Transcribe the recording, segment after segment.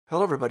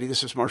Hello, everybody.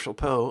 This is Marshall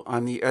Poe.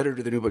 I'm the editor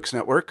of the New Books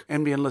Network.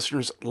 NBN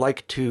listeners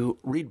like to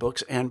read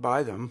books and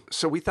buy them.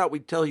 So we thought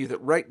we'd tell you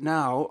that right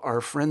now, our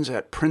friends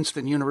at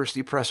Princeton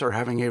University Press are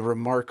having a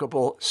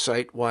remarkable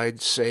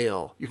site-wide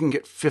sale. You can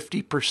get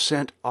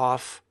 50%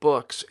 off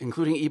books,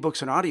 including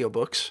ebooks and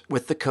audiobooks,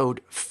 with the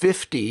code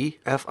 50,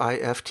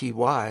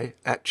 F-I-F-T-Y,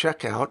 at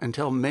checkout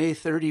until May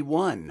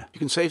 31. You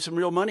can save some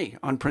real money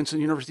on Princeton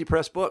University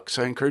Press books.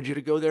 I encourage you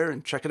to go there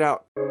and check it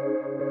out.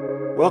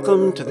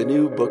 Welcome to the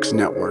New Books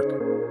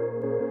Network.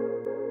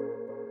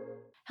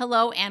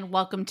 Hello and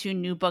welcome to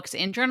New Books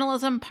in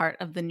Journalism, part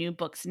of the New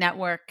Books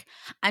Network.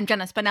 I'm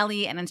Jenna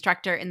Spinelli, an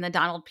instructor in the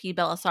Donald P.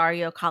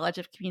 Bellisario College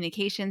of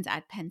Communications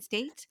at Penn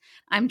State.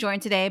 I'm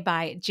joined today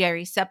by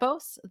Jerry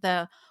Ceppos,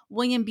 the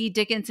William B.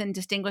 Dickinson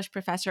Distinguished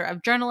Professor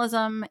of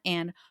Journalism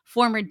and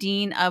former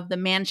Dean of the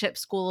Manship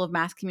School of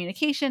Mass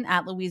Communication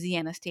at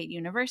Louisiana State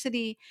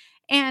University,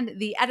 and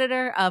the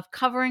editor of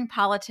Covering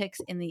Politics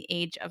in the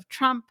Age of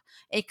Trump,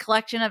 a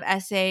collection of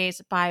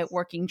essays by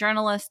working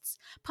journalists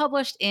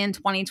published in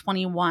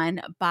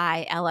 2021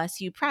 by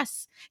LSU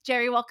Press.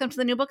 Jerry, welcome to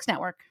the New Books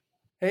Network.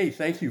 Hey,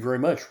 thank you very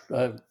much.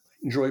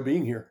 Enjoy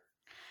being here.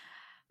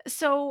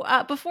 So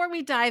before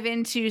we dive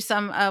into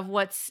some of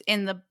what's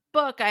in the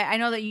book, I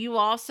know that you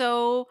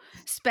also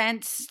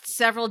spent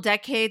several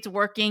decades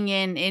working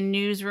in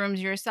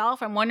newsrooms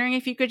yourself. I'm wondering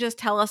if you could just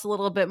tell us a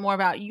little bit more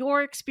about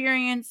your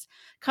experience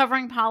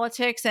covering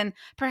politics, and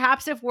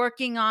perhaps if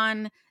working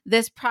on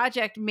this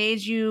project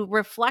made you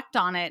reflect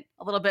on it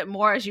a little bit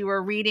more as you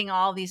were reading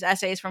all these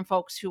essays from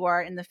folks who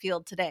are in the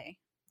field today.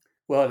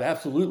 Well, it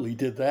absolutely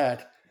did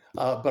that.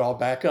 But I'll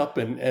back up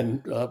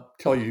and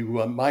tell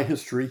you my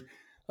history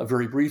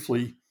very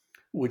briefly,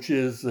 which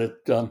is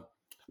that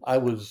I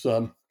was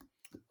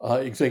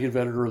executive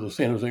editor of the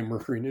San Jose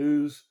Mercury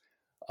News,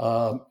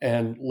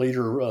 and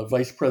later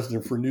vice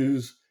president for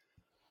news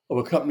of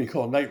a company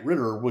called Knight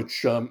Ridder,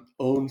 which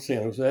owned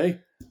San Jose,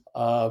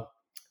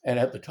 and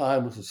at the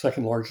time was the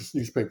second largest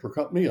newspaper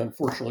company.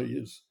 Unfortunately,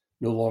 is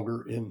no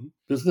longer in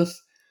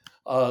business.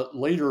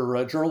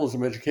 Later,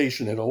 journalism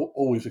education had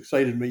always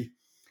excited me,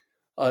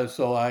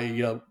 so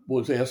I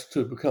was asked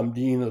to become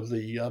dean of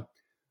the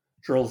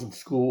journalism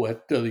school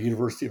at the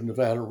University of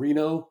Nevada,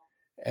 Reno,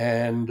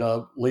 and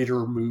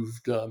later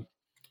moved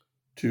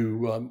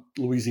to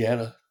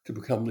Louisiana to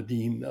become the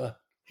dean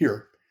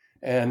here.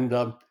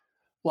 And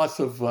lots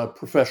of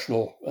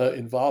professional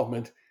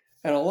involvement,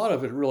 and a lot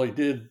of it really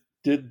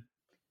did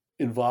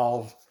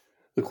involve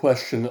the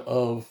question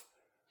of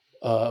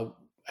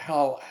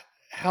how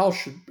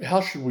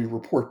should we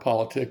report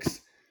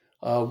politics?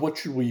 What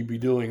should we be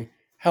doing?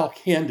 How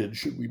candid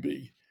should we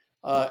be?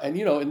 And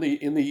in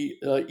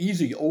the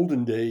easy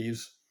olden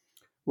days,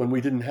 when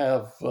we didn't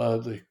have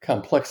the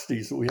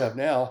complexities that we have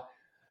now,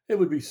 it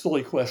would be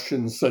silly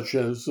questions such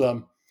as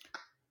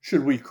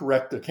should we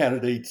correct the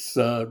candidate's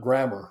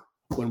grammar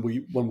when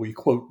we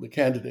quote the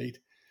candidate?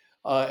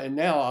 And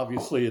now,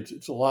 obviously,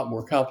 it's a lot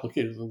more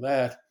complicated than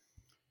that.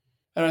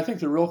 And I think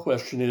the real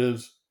question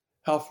is,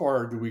 how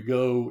far do we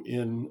go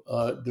in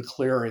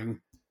declaring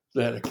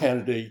that a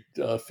candidate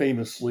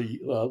famously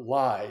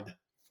lied?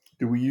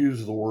 Do we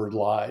use the word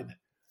lied?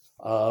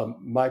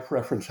 My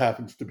preference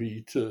happens to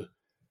be to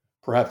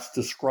perhaps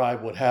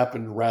describe what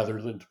happened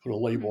rather than to put a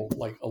label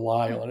like a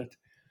lie on it.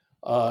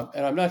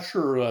 And I'm not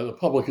sure the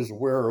public is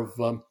aware of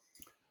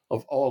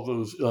all of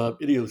those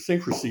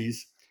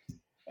idiosyncrasies.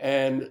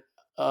 And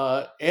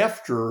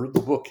after the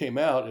book came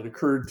out, it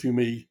occurred to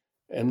me,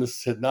 and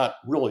this had not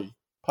really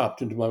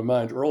popped into my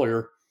mind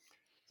earlier,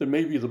 that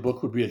maybe the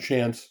book would be a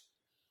chance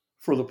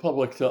for the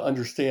public to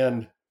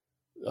understand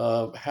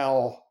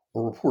how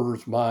a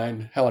reporter's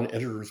mind, how an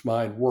editor's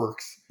mind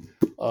works,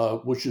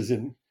 which is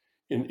in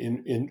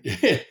in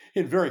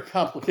very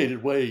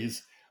complicated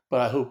ways.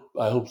 But I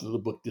hope that the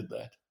book did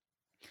that.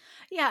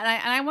 Yeah,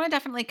 and I want to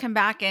definitely come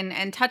back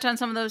and touch on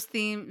some of those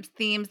themes.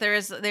 There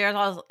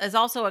is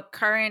also a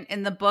current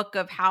in the book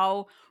of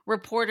how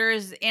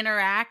reporters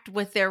interact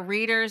with their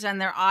readers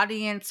and their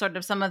audience, sort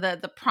of some of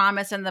the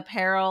promise and the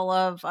peril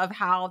of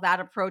how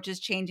that approach is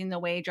changing the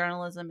way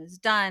journalism is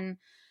done,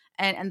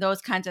 and those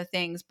kinds of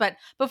things. But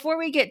before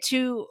we get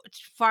too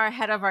far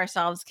ahead of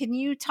ourselves, can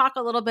you talk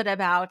a little bit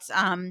about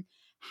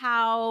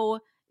how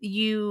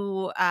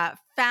you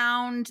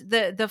found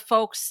the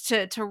folks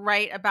to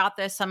write about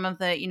this, some of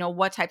the,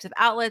 what types of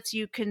outlets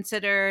you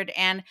considered,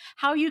 and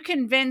how you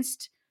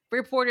convinced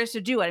reporters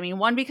to do it? I mean,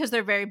 one, because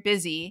they're very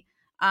busy,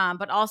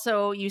 but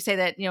also you say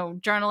that,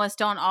 journalists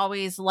don't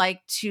always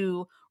like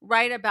to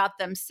write about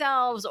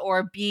themselves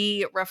or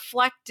be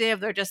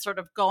reflective. They're just sort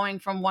of going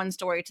from one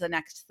story to the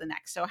next.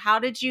 So how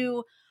did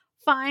you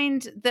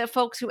find the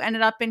folks who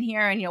ended up in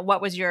here, and,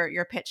 what was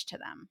your pitch to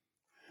them?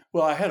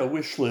 Well, I had a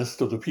wish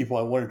list of the people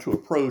I wanted to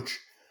approach,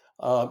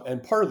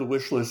 and part of the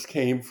wish list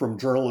came from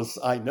journalists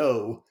I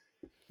know,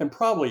 and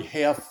probably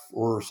half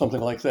or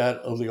something like that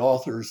of the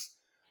authors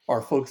are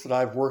folks that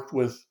I've worked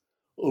with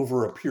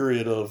over a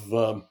period of,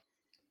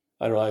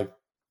 I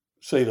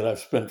say that I've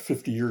spent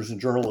 50 years in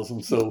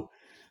journalism, so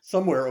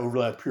somewhere over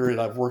that period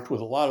I've worked with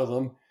a lot of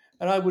them,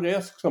 And I would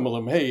ask some of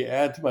them, hey,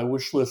 add to my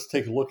wish list,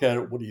 take a look at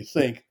it. What do you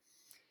think?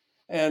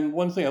 And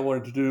one thing I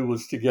wanted to do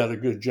was to get a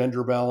good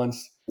gender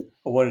balance.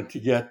 I wanted to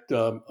get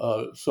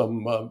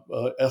some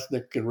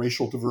ethnic and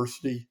racial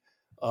diversity,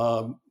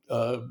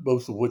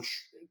 both of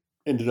which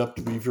ended up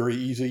to be very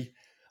easy.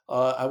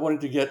 I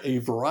wanted to get a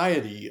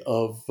variety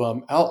of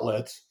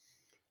outlets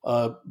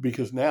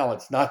because now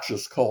it's not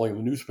just calling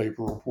the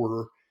newspaper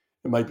reporter.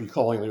 It might be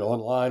calling the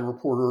online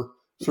reporter,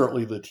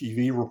 certainly the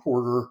TV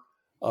reporter,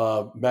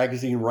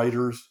 magazine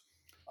writers,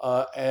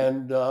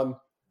 and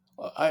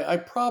I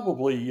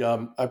probably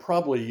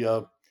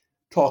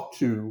talked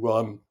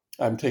to,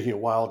 I'm taking a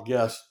wild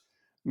guess,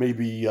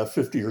 maybe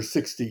 50 or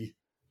 60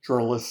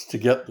 journalists to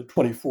get the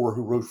 24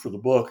 who wrote for the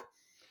book.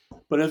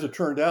 But as it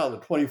turned out, the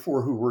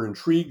 24 who were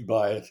intrigued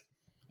by it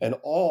and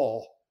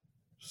all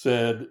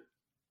said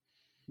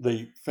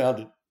they found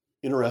it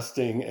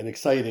interesting and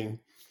exciting,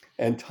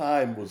 and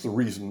time was the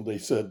reason. They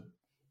said,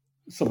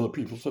 some of the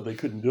people said they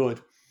couldn't do it.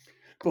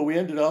 But we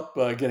ended up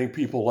getting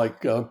people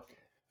like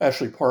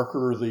Ashley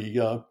Parker,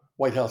 the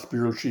White House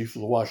bureau chief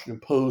of the Washington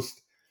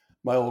Post,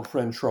 my old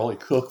friend Charlie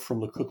Cook from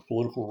the Cook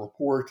Political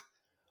Report,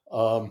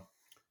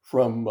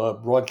 from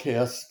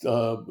broadcast,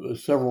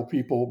 several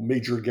people,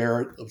 Major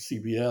Garrett of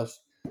CBS,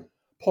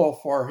 Paul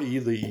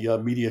Farhi, the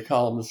media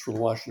columnist for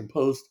the Washington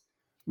Post,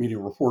 media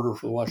reporter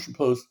for the Washington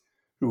Post,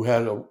 who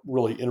had a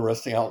really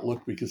interesting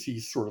outlook because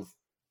he's sort of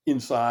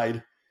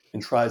inside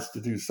and tries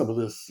to do some of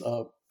this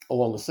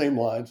along the same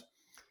lines.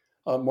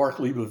 Mark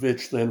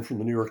Leibovich, then from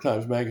the New York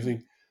Times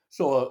Magazine.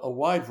 So a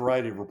wide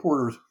variety of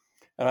reporters.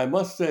 And I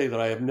must say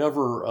that I have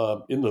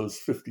never, in those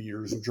 50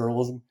 years of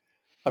journalism,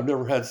 I've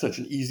never had such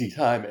an easy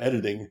time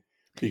editing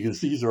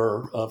because these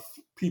are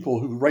people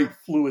who write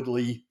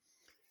fluidly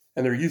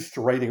and they're used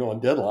to writing on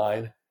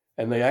deadline,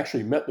 and they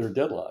actually met their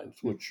deadlines,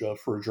 which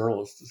for a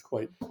journalist is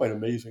quite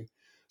amazing.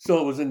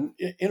 So it was an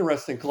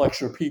interesting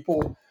collection of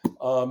people.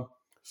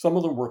 Some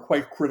of them were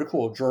quite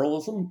critical of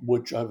journalism,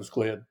 which I was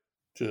glad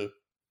to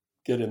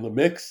get in the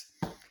mix.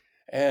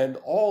 And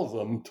all of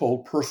them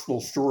told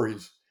personal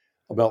stories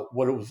about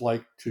what it was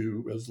like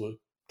to, as the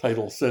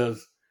title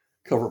says,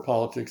 cover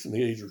politics in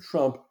the age of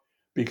Trump,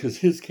 because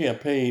his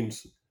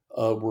campaigns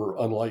were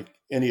unlike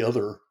any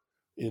other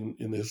in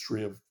the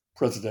history of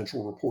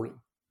presidential reporting.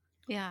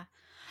 Yeah.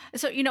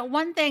 So,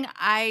 one thing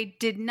I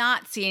did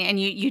not see, and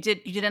you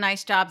did a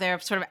nice job there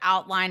of sort of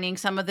outlining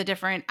some of the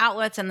different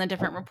outlets and the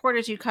different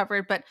reporters you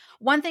covered. But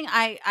one thing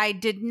I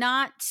did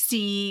not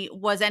see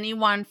was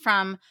anyone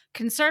from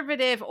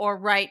conservative or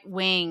right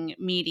wing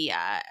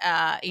media,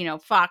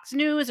 Fox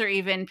News, or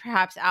even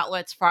perhaps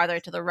outlets farther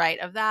to the right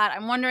of that.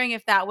 I'm wondering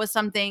if that was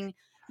something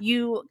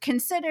you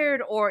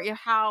considered, or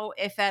how,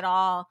 if at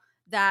all,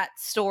 that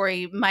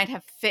story might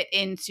have fit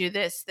into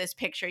this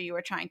picture you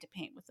were trying to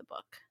paint with the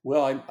book.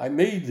 Well, I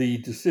made the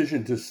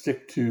decision to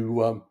stick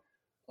to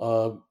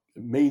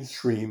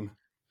mainstream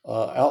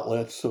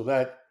outlets, so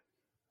that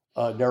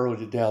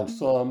narrowed it down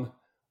some.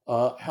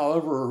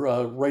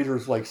 However,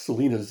 writers like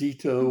Selena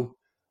Zito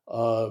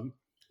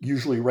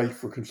usually write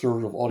for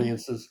conservative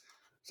audiences,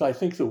 so I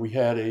think that we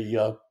had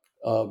a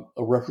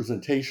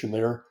representation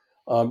there.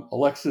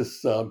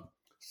 Alexis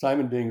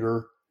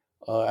Simondinger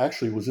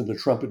actually was in the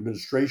Trump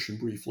administration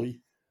briefly,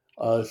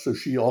 so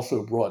she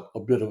also brought a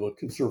bit of a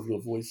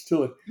conservative voice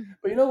to it.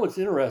 But what's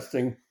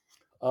interesting,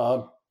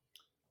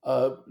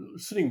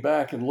 sitting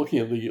back and looking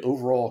at the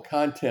overall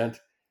content,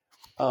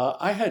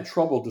 I had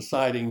trouble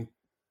deciding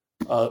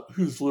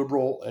who's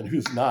liberal and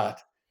who's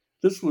not.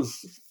 This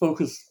was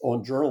focused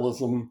on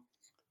journalism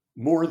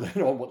more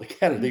than on what the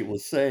candidate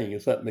was saying,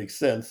 if that makes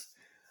sense.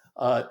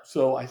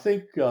 So I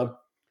think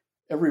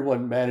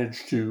everyone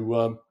managed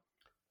to,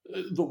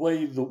 the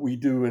way that we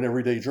do in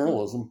everyday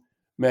journalism,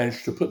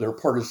 managed to put their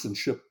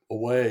partisanship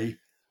away,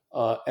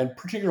 and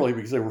particularly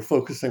because they were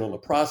focusing on the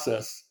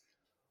process,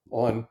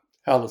 on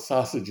how the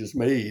sausage is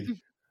made,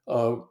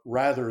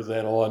 rather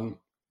than on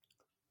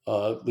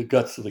the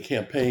guts of the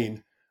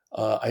campaign.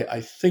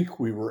 I think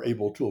we were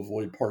able to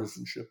avoid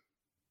partisanship.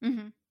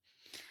 Mm-hmm.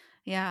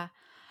 Yeah.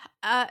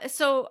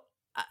 So,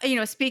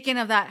 speaking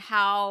of that,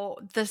 how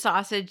the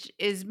sausage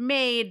is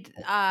made,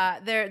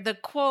 the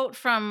quote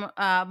from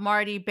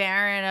Marty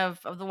Baron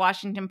of the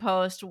Washington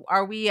Post,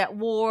 "Are we at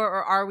war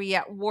or are we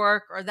at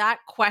work?" or that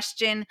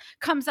question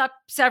comes up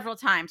several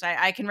times.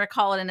 I can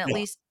recall it in at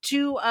least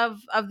two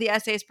of the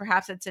essays,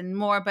 perhaps it's in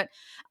more. But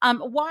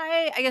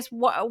why? I guess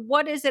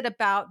what is it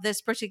about this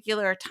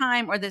particular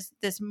time or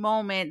this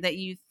moment that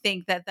you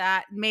think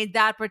that made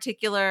that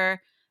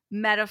particular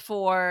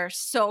metaphor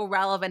so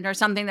relevant, or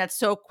something that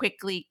so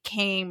quickly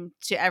came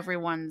to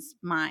everyone's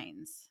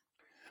minds?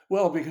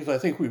 Well, because I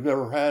think we've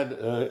never had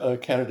a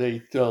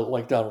candidate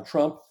like Donald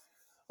Trump.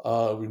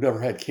 We've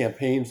never had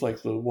campaigns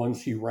like the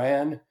ones he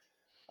ran.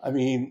 I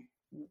mean,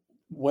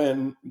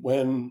 when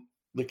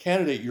the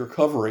candidate you're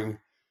covering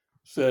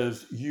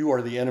says you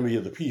are the enemy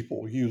of the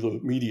people, you, the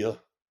media,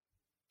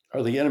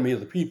 are the enemy of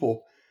the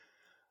people,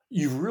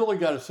 you've really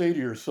got to say to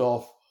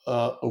yourself,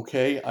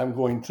 okay, I'm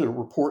going to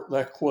report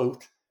that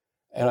quote,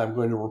 and I'm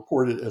going to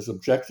report it as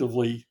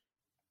objectively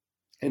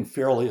and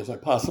fairly as I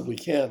possibly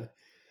can.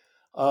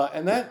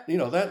 And that,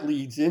 that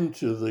leads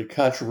into the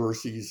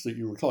controversies that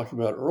you were talking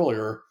about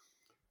earlier.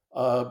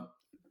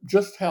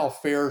 Just how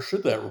fair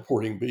should that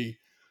reporting be?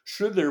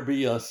 Should there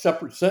be a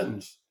separate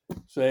sentence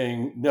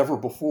saying never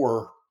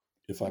before,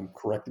 if I'm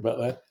correct about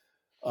that,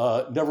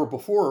 never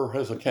before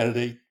has a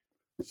candidate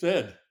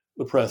said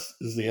the press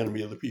is the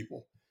enemy of the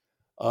people?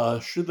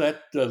 Should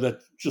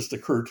that just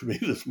occurred to me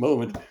this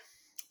moment,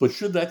 but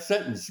should that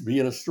sentence be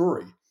in a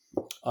story?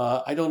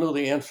 I don't know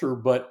the answer,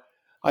 but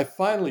I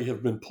finally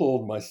have been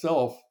pulled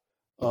myself,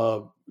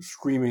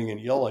 screaming and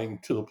yelling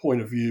to the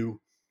point of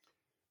view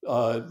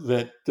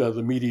that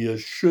the media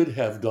should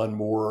have done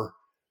more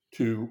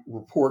to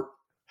report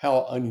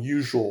how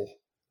unusual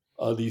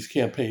these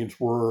campaigns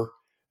were,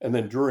 and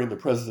then during the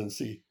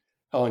presidency,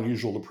 how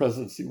unusual the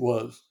presidency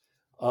was.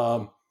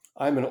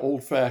 I'm an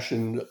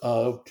old-fashioned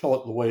tell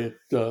it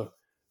the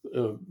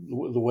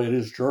way it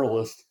is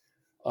journalist.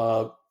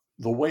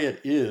 The way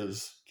it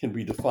is can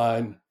be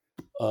defined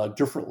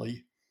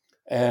differently,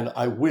 and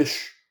I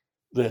wish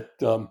that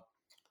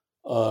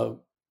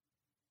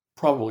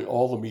probably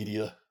all the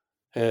media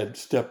had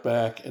stepped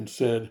back and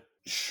said,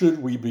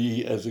 should we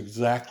be as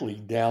exactly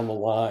down the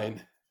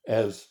line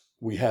as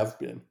we have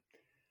been?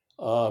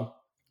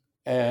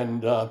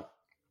 And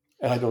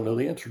I don't know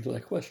the answer to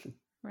that question.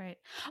 Right.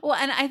 Well,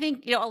 and I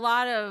think, a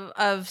lot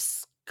of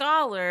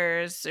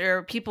scholars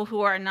or people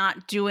who are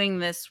not doing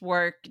this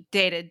work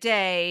day to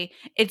day,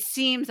 it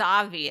seems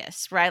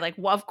obvious, right? Like,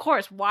 well, of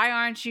course, why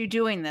aren't you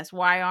doing this?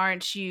 Why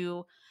aren't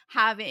you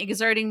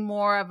exerting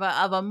more of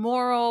a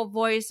moral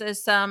voice,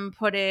 as some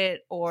put it,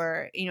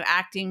 or,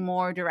 acting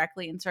more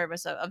directly in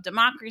service of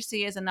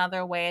democracy is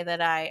another way that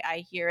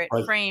I hear it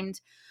Right. framed.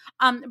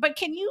 But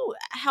can you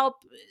help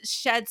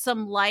shed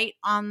some light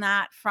on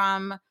that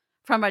from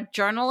a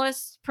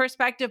journalist's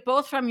perspective,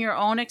 both from your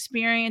own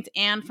experience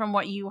and from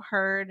what you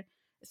heard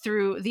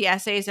through the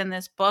essays in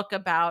this book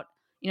about,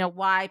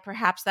 why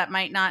perhaps that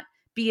might not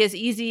be as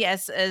easy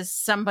as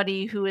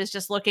somebody who is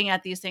just looking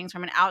at these things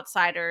from an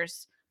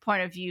outsider's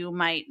point of view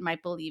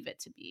might believe it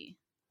to be?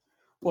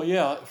 Well,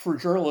 yeah, for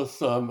journalists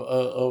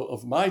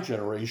of my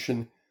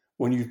generation,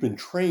 when you've been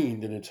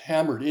trained and it's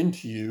hammered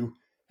into you,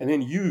 and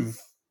then you've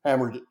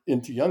hammered it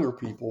into younger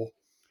people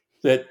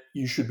that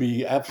you should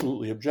be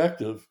absolutely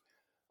objective,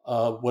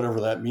 whatever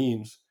that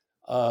means.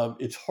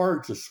 It's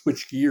hard to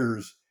switch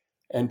gears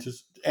and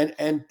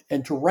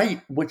to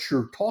write what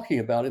you're talking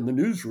about in the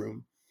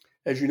newsroom.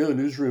 As you know,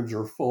 newsrooms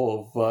are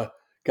full of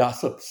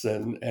gossips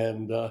and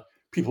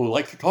people who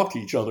like to talk to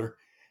each other.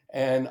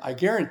 And I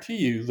guarantee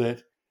you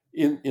that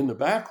in the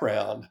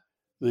background,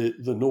 the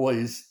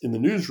noise in the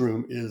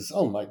newsroom is,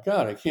 oh my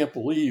God, I can't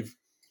believe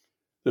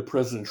that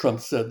President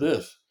Trump said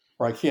this,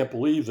 or I can't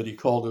believe that he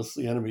called us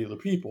the enemy of the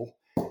people.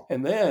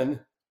 And then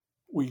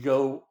we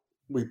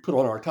put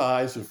on our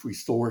ties, if we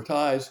still wear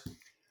ties,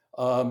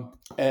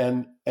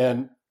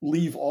 and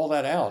leave all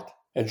that out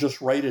and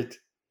just write it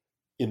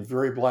in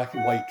very black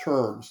and white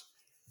terms.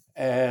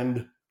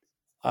 And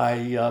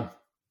I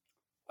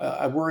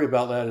worry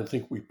about that and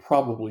think we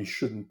probably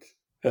shouldn't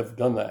have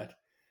done that.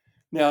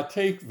 Now,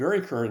 take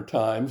very current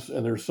times,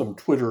 and there's some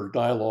Twitter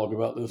dialogue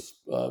about this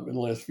in the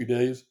last few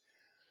days.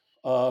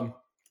 Are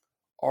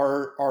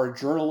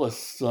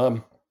journalists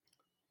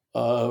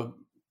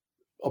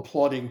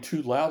applauding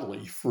too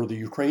loudly for the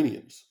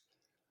Ukrainians?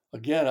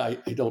 Again, I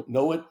don't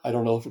know it. I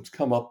don't know if it's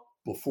come up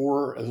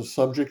before as a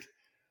subject,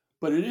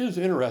 but it is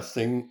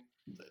interesting,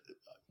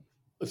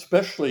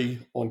 especially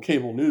on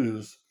cable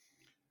news.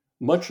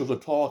 Much of the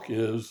talk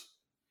is,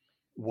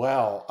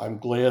 wow, I'm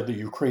glad the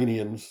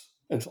Ukrainians,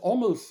 and it's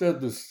almost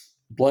said this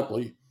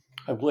bluntly,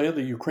 I'm glad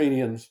the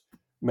Ukrainians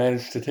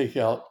managed to take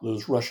out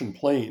those Russian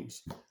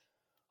planes.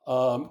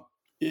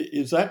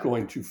 Is that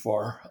going too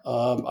far?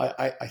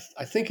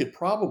 I think it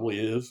probably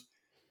is.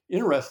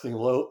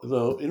 Interestingly,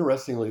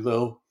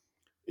 though,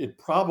 it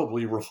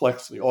probably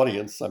reflects the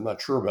audience. I'm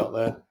not sure about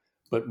that,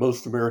 but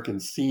most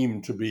Americans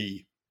seem to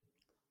be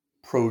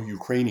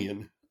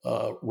pro-Ukrainian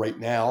right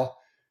now.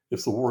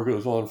 If the war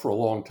goes on for a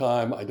long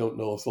time, I don't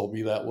know if they'll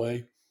be that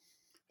way.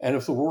 And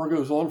if the war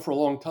goes on for a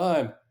long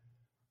time,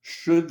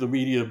 should the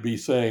media be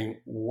saying,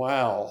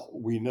 wow,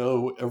 we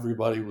know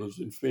everybody was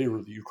in favor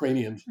of the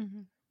Ukrainians,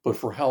 but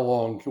for how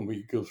long can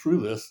we go through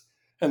this?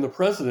 And the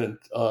president,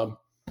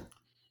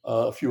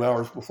 a few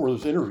hours before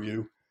this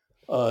interview,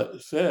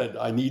 said,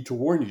 I need to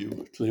warn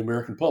you to the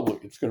American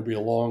public, it's going to be a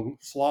long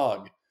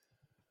slog.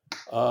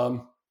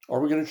 Are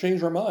we going to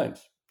change our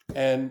minds?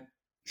 And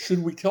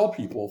should we tell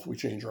people if we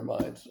change our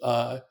minds?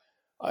 I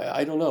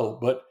don't know,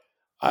 but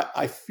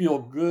I feel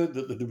good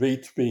that the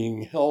debate's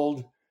being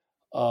held.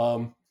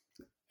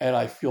 And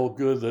I feel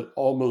good that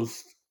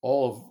almost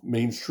all of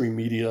mainstream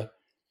media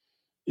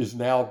is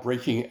now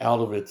breaking out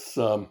of its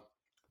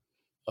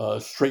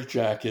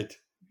straitjacket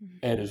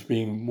and is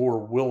being more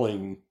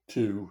willing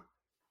to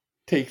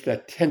take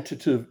that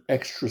tentative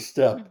extra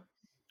step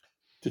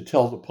to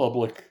tell the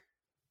public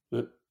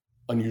that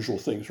unusual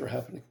things are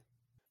happening.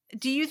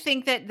 do you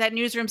think that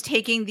newsrooms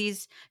taking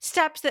these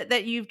steps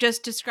that you've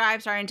just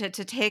described, starting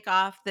to take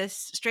off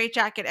this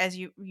straitjacket as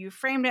you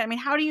framed it? I mean,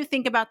 how do you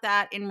think about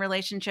that in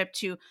relationship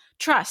to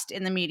trust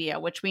in the media,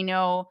 which we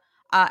know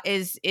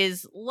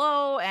is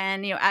low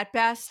and at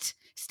best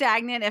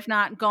stagnant, if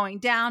not going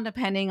down,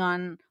 depending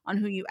on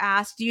who you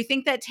ask? Do you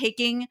think that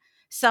taking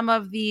some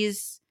of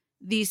these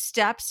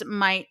steps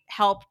might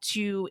help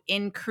to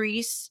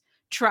increase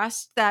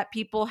trust that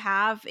people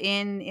have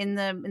in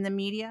the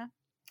media?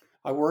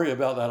 I worry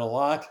about that a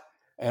lot,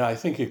 and I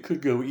think it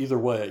could go either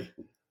way.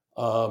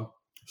 Um,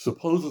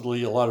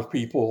 Supposedly, a lot of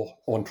people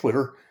on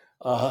Twitter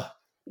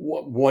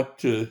want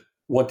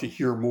to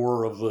hear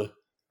more of the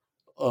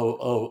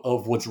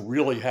of what's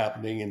really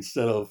happening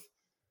instead of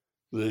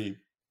the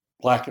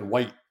black and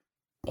white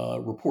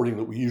reporting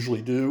that we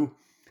usually do.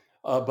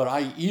 But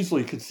I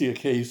easily could see a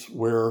case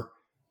where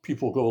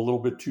people go a little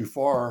bit too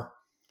far,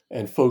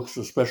 and folks,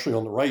 especially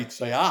on the right,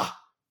 say,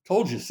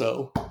 told you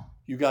so.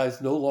 You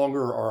guys no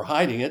longer are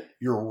hiding it.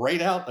 You're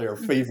right out there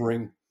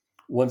favoring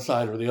one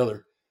side or the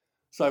other.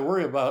 So I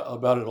worry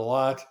about it a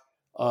lot.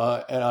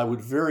 And I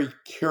would very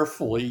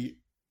carefully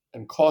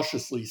and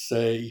cautiously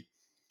say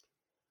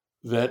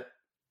that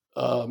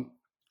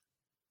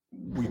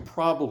we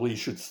probably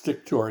should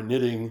stick to our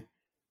knitting.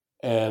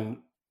 And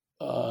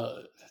I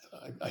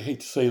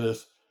hate to say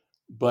this,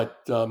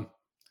 but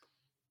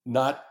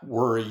not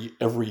worry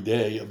every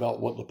day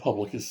about what the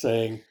public is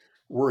saying,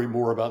 worry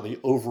more about the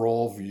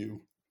overall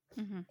view.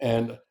 Mm-hmm.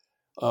 And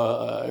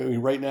I mean,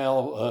 right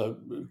now,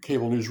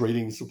 cable news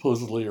ratings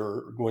supposedly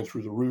are going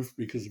through the roof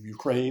because of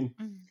Ukraine.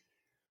 Mm-hmm.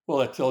 Well,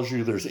 that tells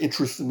you there's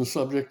interest in the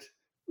subject.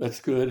 That's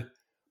good.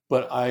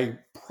 But I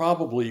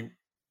probably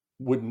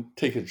wouldn't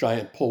take a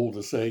giant poll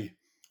to say,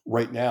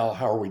 right now,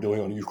 how are we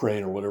doing on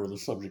Ukraine or whatever the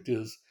subject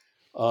is.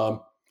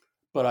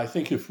 But I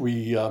think if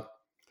we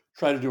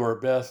try to do our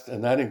best,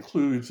 and that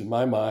includes, in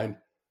my mind,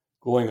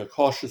 going a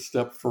cautious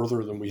step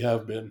further than we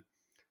have been,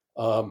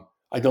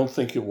 I don't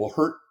think it will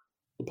hurt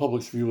the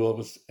public's view of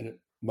us, and it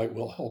might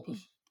well help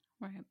us.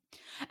 Right.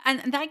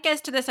 And that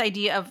gets to this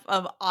idea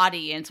of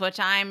audience, which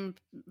I'm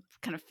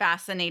kind of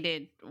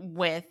fascinated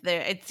with.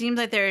 It seems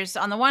like there's,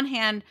 on the one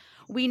hand,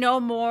 we know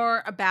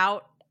more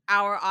about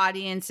our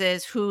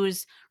audiences,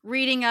 who's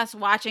reading us,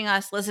 watching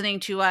us, listening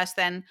to us,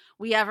 than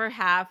we ever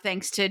have,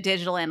 thanks to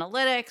digital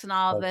analytics and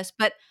all of this.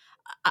 But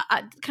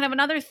kind of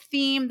another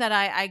theme that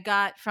I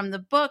got from the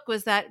book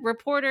was that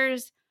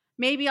reporters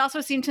maybe also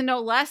seem to know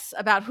less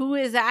about who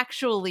is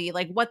actually,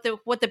 like, what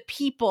the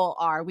people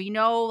are. We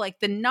know, like,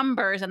 the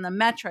numbers and the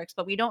metrics,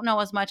 but we don't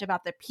know as much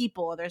about the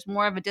people. There's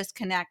more of a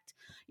disconnect.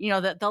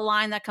 The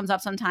line that comes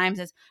up sometimes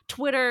is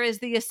Twitter is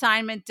the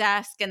assignment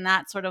desk, and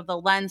that's sort of the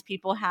lens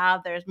people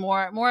have. There's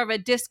more of a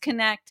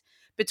disconnect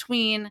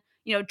between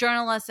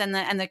journalists and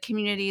the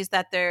communities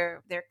that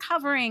they're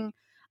covering.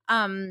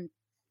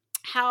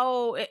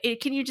 How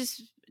can you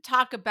just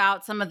talk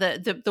about some of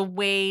the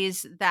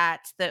ways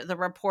that the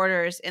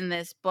reporters in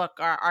this book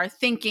are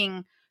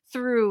thinking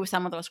through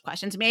some of those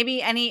questions?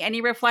 Maybe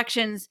any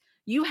reflections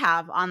you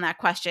have on that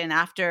question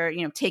after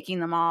taking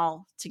them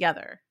all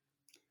together.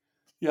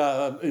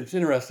 Yeah, it's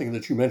interesting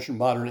that you mentioned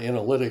modern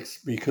analytics,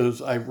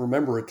 because I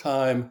remember a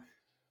time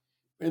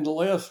in the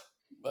last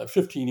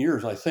 15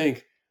 years, I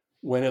think,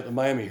 when at the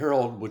Miami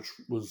Herald, which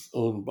was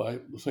owned by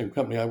the same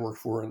company I worked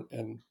for,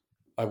 and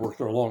I worked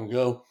there long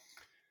ago,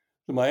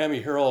 the Miami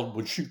Herald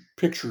would shoot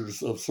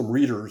pictures of some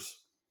readers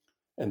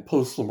and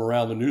post them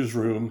around the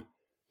newsroom,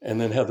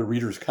 and then have the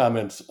readers'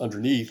 comments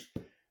underneath.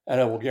 And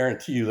I will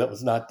guarantee you that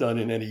was not done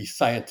in any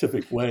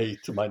scientific way,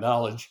 to my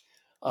knowledge.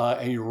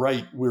 And you're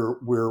right,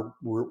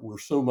 we're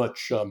so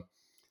much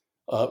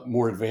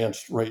more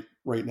advanced right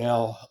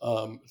now,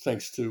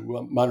 thanks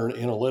to modern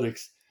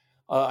analytics.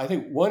 I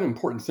think one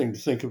important thing to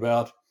think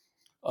about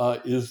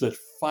is that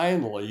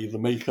finally the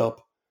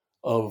makeup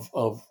of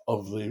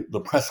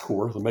the press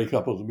corps, the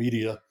makeup of the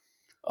media,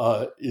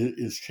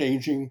 is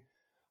changing.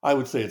 I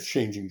would say it's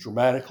changing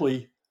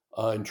dramatically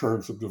in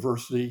terms of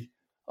diversity.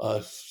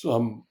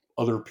 Some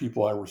other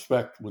people I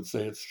respect would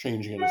say it's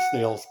changing at a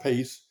snail's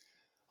pace.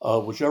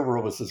 Whichever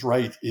of us is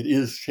right, it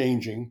is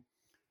changing.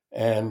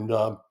 And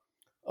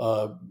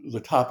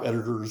the top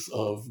editors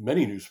of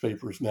many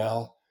newspapers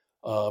now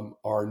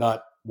are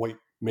not white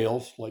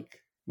males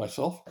like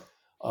myself.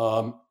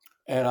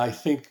 And I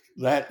think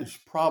that is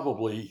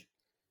probably,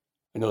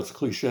 I know it's a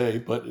cliche,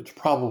 but it's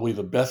probably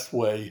the best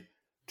way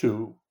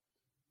to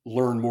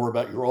learn more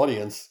about your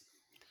audience,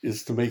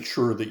 is to make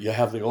sure that you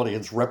have the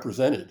audience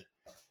represented.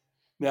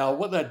 Now,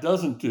 what that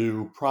doesn't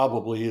do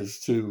probably is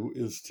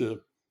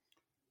to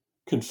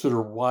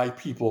consider why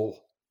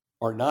people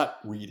are not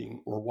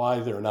reading or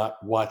why they're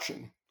not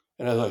watching.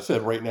 And as I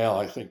said, right now,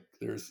 I think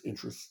there's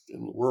interest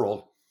in the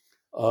world.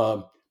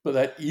 But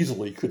that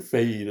easily could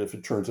fade if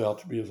it turns out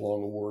to be as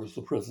long a war as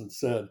the president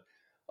said.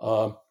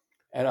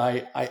 And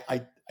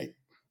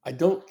I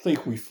don't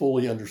think we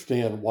fully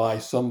understand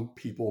why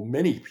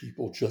many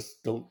people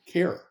just don't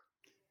care.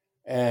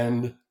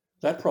 And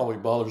that probably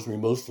bothers me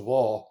most of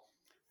all,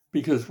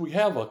 because we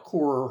have a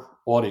core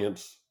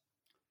audience,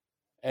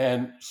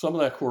 And some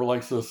of that core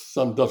likes us,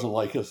 some doesn't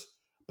like us,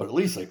 but at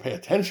least they pay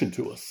attention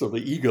to us, so the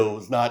ego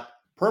is not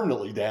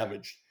permanently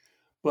damaged.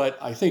 But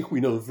I think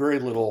we know very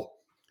little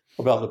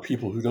about the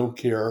people who don't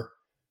care,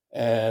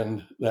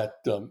 and that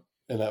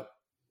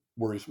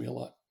worries me a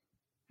lot.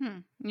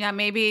 Yeah,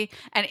 maybe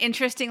an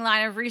interesting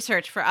line of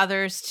research for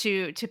others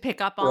to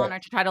pick up on, Right. or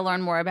to try to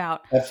learn more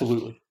about.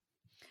 Absolutely.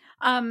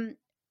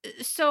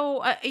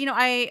 So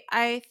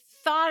I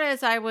thought,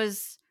 as I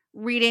was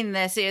reading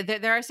this,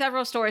 there are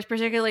several stories,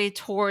 particularly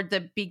toward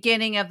the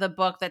beginning of the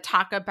book, that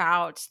talk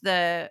about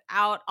the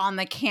out on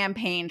the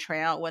campaign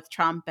trail with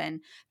Trump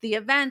and the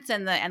events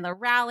and the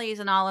rallies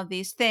and all of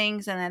these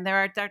things. And then there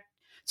are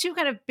two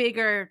kind of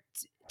bigger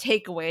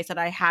takeaways that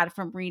I had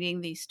from reading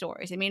these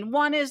stories. I mean,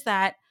 one is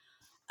that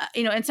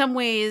in some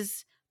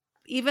ways,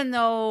 even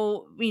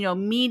though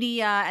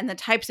media and the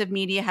types of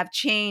media have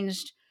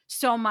changed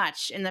so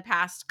much in the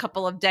past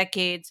couple of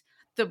decades,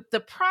 the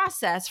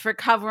process for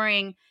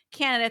covering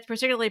candidates,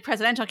 particularly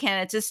presidential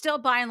candidates, is still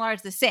by and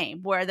large the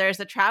same, where there's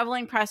the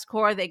traveling press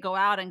corps, they go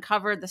out and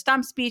cover the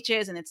stump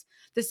speeches, and it's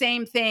the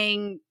same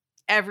thing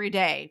every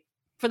day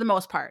for the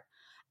most part.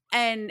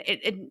 And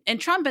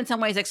Trump in some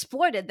ways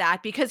exploited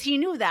that, because he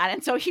knew that,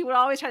 and so he would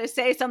always try to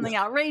say something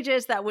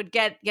outrageous that would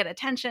get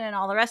attention and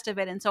all the rest of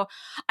it. And so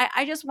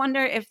I just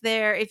wonder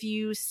if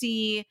you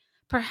see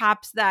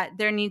perhaps that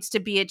there needs to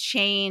be a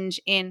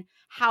change in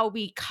how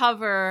we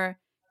cover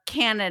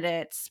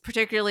candidates,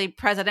 particularly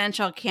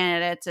presidential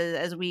candidates,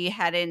 as we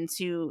head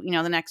into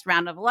the next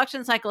round of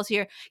election cycles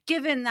here,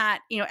 given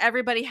that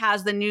everybody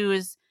has the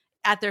news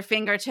at their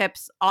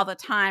fingertips all the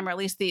time, or at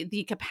least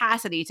the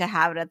capacity to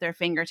have it at their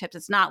fingertips.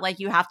 It's not like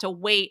you have to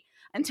wait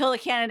until a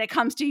candidate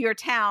comes to your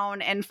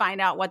town and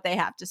find out what they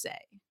have to say.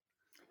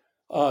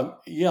 I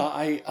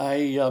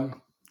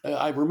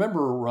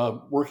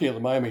remember working at the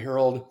Miami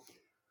Herald,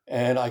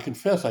 and I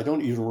confess I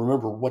don't even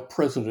remember what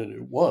president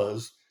it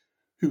was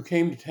who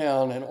came to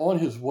town, and on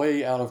his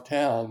way out of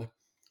town,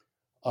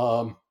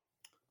 a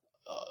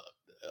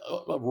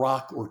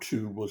rock or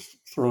two was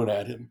thrown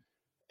at him.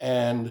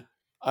 And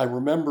I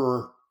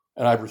remember,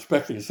 and I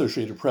respect the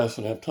Associated Press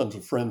and have tons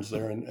of friends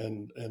there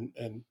and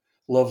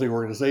love the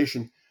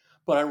organization.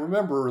 But I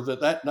remember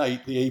that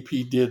night the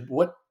AP did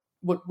what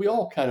we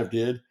all kind of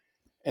did,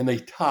 and they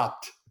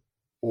topped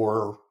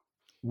or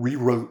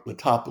rewrote the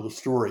top of the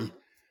story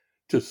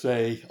to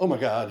say, "Oh my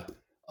God,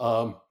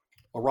 a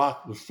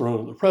rock was thrown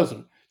at the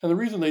president." And the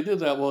reason they did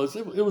that was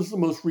it was the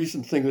most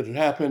recent thing that had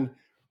happened.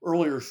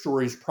 Earlier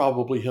stories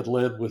probably had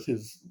led with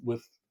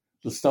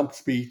the stump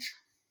speech,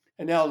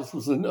 and now this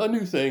was a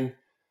new thing.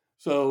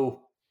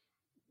 So,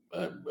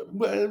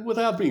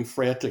 without being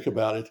frantic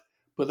about it,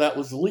 but that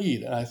was the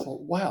lead. And I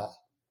thought, wow,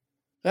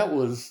 that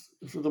was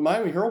the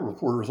Miami Herald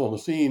reporters on the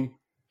scene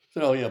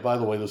said, "Oh yeah, by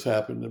the way, this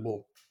happened, and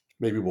we'll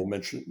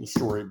mention it in the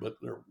story," but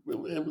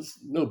it was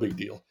no big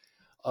deal.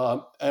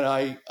 And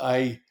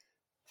I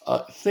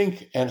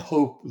think and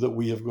hope that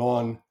we have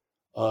gone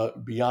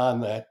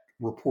beyond that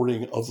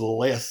reporting of the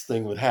last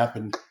thing that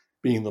happened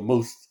being the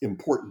most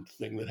important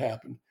thing that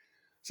happened.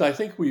 So I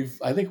think we've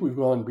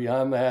gone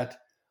beyond that.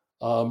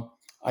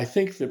 I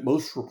think that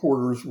most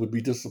reporters would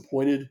be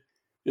disappointed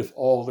if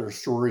all their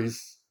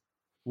stories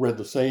read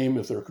the same,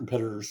 if their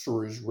competitors'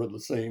 stories read the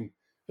same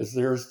as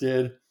theirs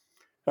did.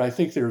 And I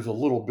think there's a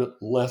little bit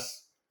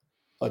less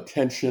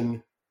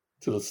attention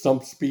to the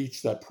stump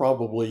speech that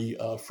probably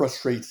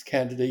frustrates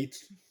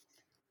candidates.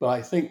 But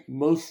I think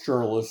most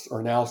journalists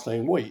are now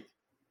saying, wait,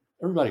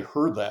 everybody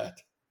heard that,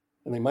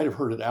 and they might have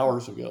heard it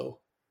hours ago.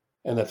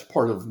 And that's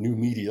part of new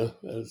media,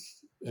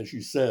 as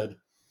you said.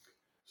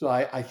 So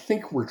I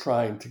think we're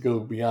trying to go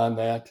beyond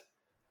that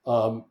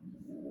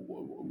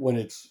when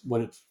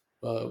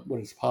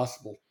it's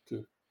possible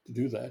to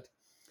do that.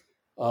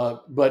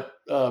 But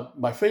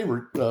my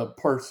favorite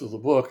parts of the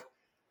book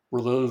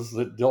were those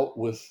that dealt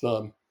with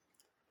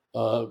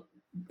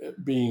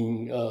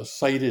being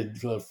cited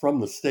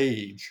from the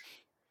stage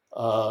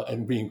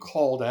and being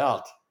called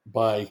out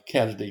by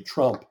candidate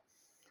Trump.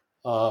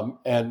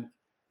 And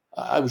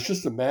I was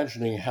just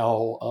imagining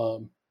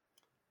how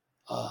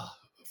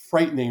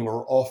frightening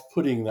or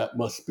off-putting that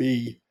must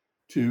be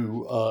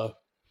to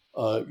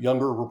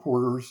younger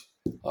reporters,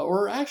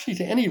 or actually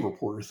to any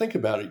reporter. Think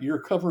about it.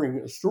 You're covering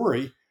a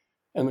story,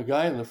 and the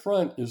guy in the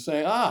front is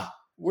saying,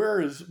 where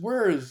is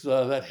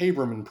that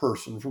Haberman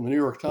person from the New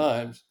York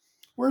Times?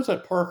 Where's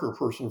that Parker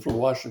person from the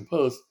Washington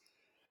Post?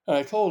 And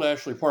I told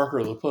Ashley Parker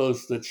of the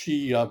Post that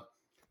she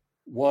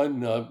won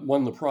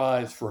the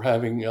prize for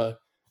having the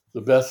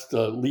best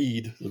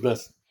lead, the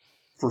best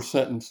first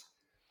sentence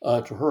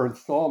to her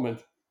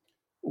installment,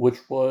 which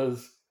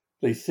was,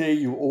 "They say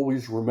you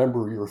always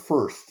remember your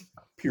first,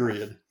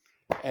 period."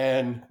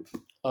 And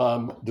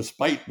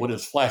despite what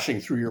is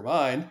flashing through your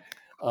mind,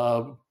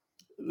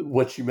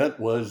 what she meant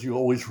was you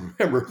always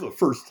remember the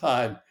first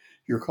time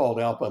you're called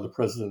out by the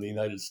President of the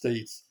United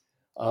States.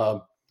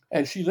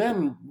 And she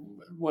then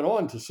went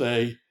on to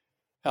say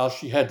how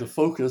she had to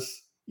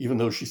focus, even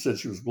though she said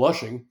she was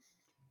blushing,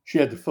 she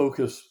had to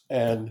focus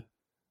and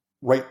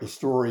write the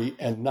story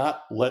and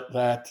not let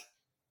that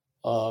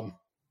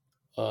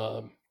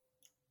um,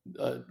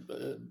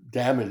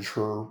 damage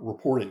her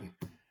reporting.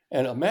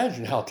 And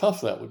imagine how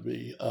tough that would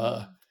be.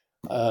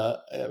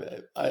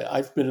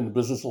 I've been in the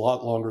business a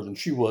lot longer than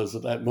she was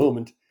at that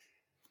moment,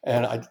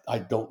 and I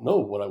don't know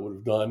what I would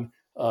have done.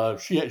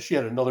 She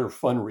had another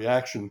fun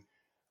reaction.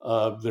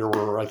 There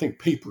were, I think,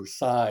 paper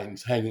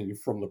signs hanging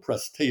from the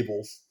press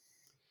tables,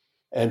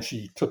 and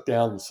she took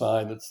down the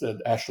sign that said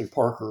Ashley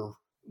Parker,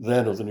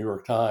 then of the New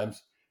York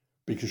Times,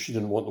 because she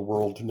didn't want the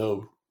world to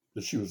know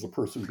that she was the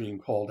person being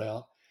called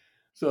out.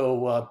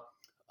 So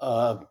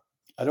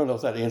I don't know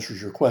if that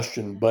answers your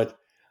question, but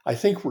I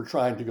think we're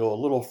trying to go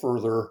a little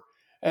further.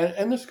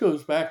 And this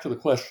goes back to the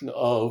question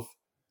of,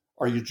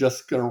 are you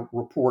just going to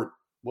report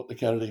what the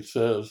candidate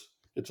says?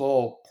 It's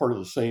all part of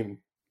the same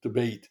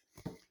debate.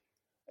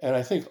 And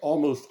I think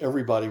almost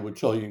everybody would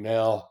tell you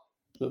now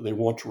that they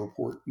want to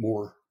report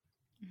more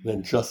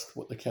than just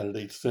what the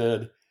candidate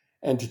said,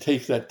 and to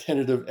take that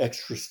tentative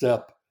extra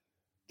step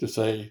to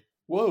say,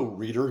 whoa,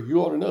 reader, you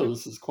ought to know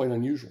this is quite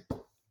unusual.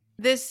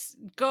 This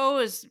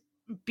goes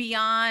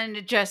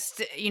beyond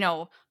just,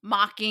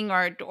 mocking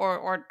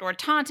or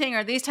taunting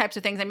or these types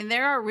of things. I mean,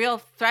 there are real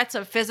threats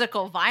of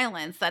physical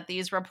violence that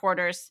these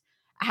reporters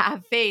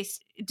have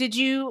faced. Did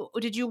you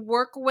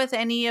work with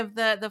any of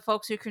the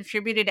folks who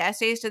contributed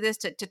essays to this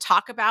to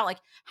talk about like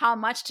how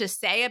much to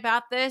say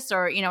about this,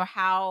 or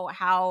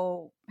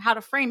how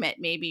to frame it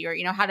maybe, or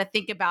how to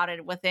think about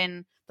it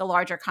within the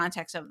larger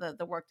context of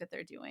the work that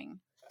they're doing?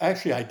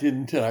 Actually, I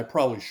didn't, and I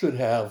probably should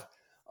have.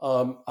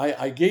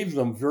 I gave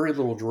them very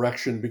little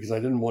direction because I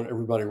didn't want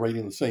everybody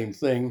writing the same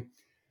thing.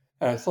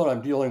 And I thought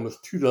I'm dealing with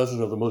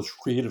 24 of the most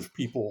creative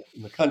people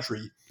in the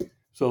country.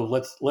 So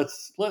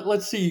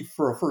let's see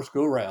for a first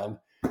go round.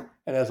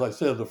 And as I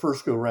said, the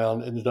first go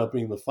round ended up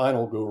being the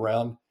final go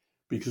round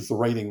because the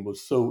writing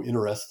was so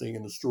interesting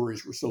and the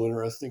stories were so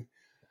interesting.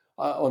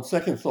 On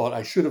second thought,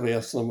 I should have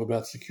asked them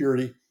about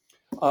security.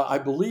 I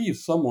believe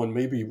someone,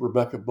 maybe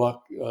Rebecca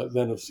Buck,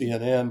 then of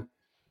CNN,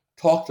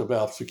 talked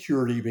about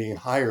security being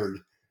hired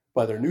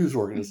by their news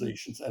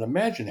organizations. And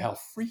imagine how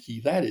freaky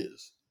that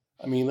is.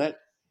 I mean, that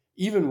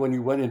even when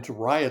you went into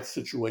riot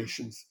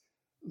situations,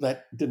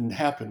 that didn't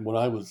happen when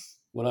I was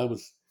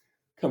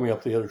coming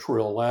up the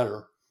editorial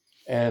ladder.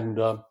 And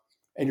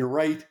you're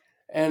right.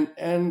 And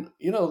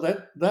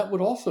that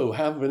would also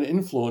have an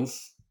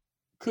influence,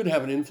 could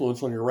have an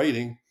influence on your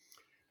writing.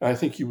 And I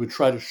think you would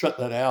try to shut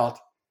that out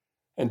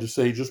and to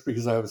say, just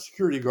because I have a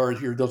security guard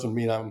here doesn't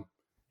mean I'm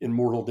in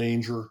mortal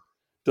danger,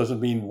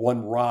 doesn't mean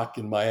one rock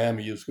in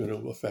Miami is going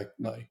to affect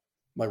my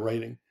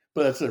writing.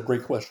 But that's a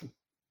great question.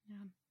 Yeah.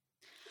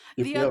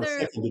 If you have a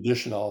second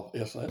edition, I'll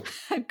ask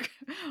that.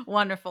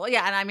 Wonderful.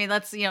 Yeah. And I mean,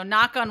 let's,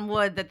 knock on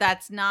wood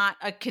that's not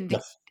a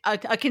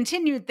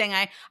continued thing.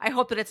 I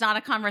hope that it's not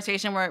a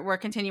conversation we're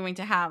continuing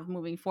to have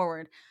moving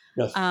forward.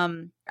 Yes.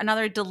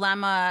 Another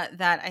dilemma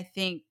that I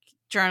think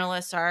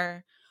journalists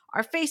are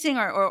facing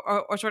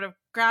or sort of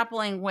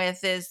grappling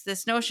with is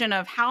this notion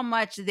of how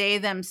much they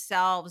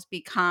themselves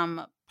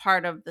become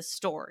part of the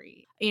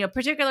story.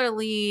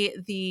 Particularly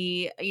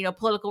the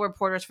political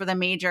reporters for the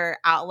major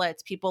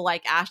outlets, people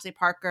like Ashley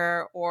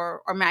Parker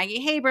or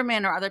Maggie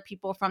Haberman or other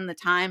people from the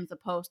Times, the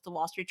Post, the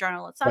Wall Street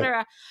Journal, et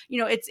cetera.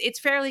 Right. It's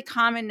fairly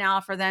common now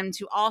for them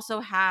to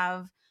also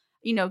have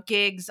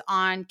gigs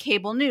on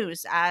cable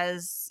news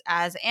as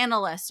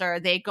analysts, or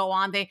they go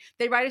on, they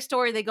write a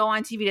story, they go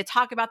on TV to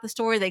talk about the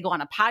story, they go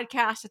on a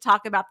podcast to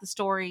talk about the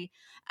story.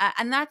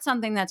 And that's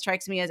something that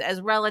strikes me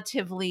as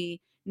relatively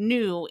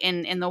new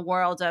in the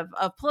world of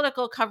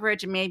political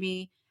coverage, and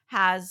maybe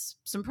has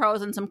some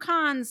pros and some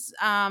cons.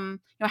 How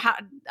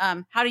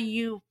do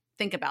you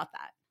think about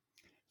that?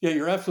 Yeah,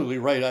 you're absolutely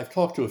right. I've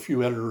talked to a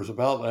few editors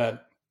about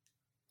that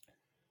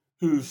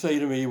who say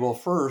to me, well,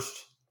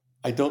 first,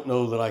 I don't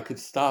know that I could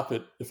stop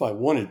it if I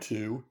wanted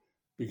to,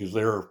 because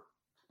they're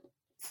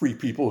free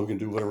people who can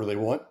do whatever they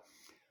want.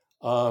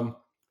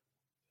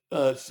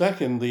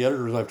 Second, the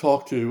editors I've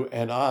talked to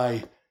and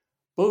I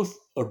both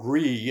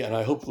agree, and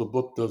I hope the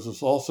book does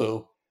this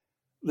also,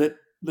 that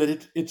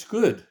it's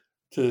good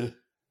to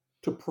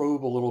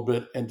probe a little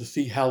bit and to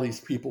see how these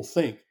people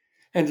think,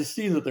 and to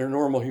see that they're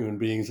normal human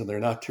beings and they're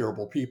not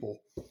terrible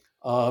people.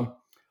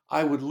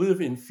 I would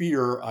live in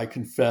fear, I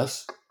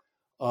confess,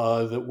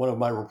 that one of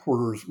my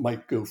reporters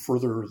might go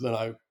further than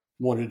I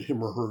wanted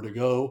him or her to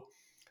go.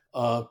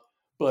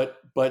 But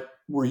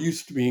we're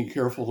used to being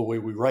careful the way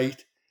we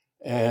write.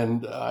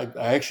 And I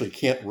actually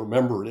can't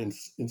remember an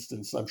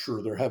instance, I'm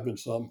sure there have been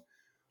some,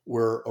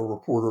 where a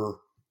reporter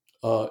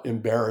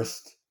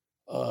embarrassed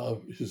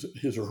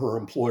his or her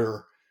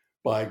employer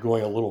by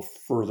going a little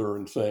further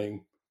and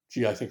saying,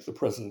 gee, I think the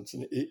president's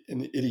an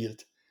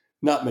idiot.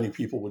 Not many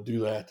people would do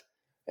that.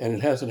 And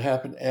it hasn't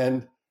happened.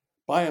 And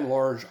by and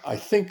large, I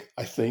think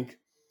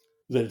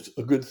that it's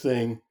a good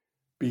thing,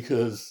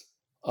 because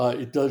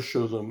it does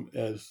show them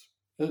as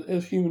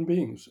human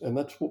beings, and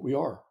that's what we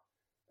are.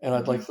 And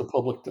I'd like the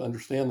public to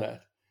understand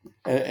that.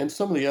 And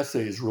some of the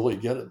essays really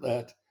get at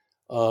that.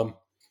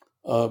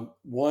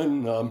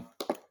 One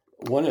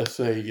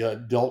essay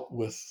dealt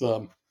with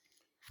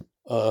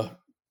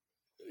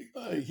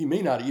he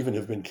may not even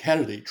have been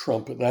candidate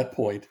Trump at that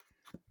point,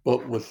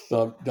 but with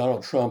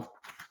Donald Trump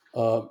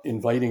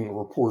inviting a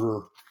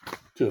reporter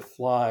to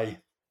fly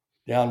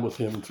down with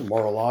him to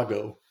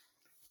Mar-a-Lago,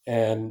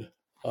 and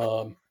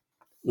the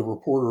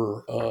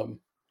reporter,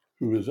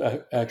 who is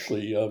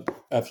actually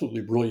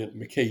absolutely brilliant,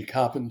 McKay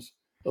Coppins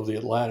of The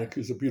Atlantic,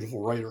 who's a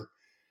beautiful writer,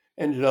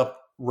 ended up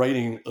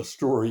writing a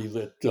story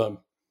that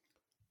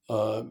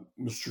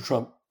Mr.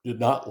 Trump did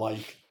not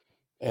like.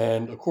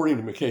 And according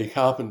to McKay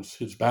Coppins,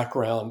 his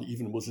background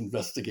even was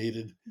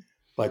investigated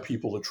by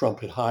people that Trump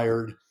had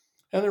hired.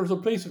 And there was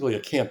basically a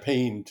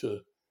campaign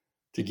to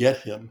get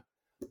him.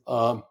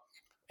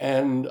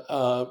 And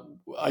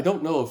I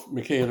don't know if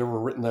McKay had ever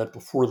written that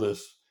before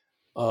this,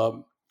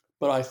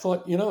 but I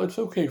thought, it's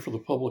okay for the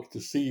public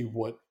to see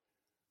what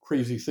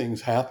crazy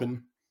things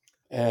happen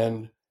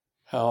and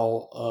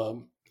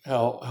how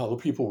the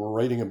people we're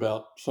writing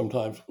about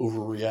sometimes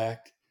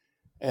overreact.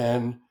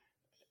 And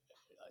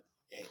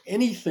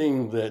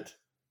anything that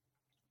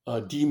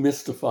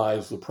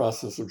demystifies the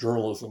process of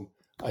journalism,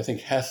 I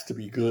think, has to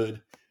be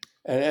good.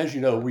 And as you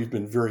know, we've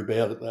been very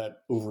bad at that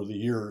over the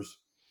years.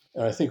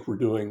 And I think we're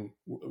doing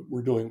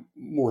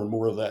more and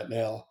more of that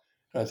now.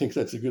 And I think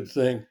that's a good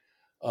thing.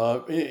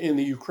 In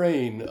the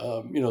Ukraine,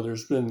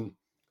 there's been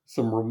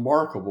some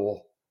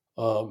remarkable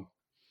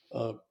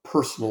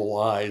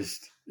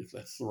personalized, if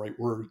that's the right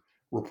word,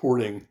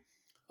 reporting.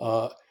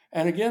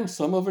 And again,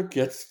 some of it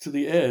gets to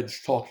the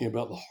edge, talking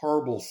about the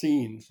horrible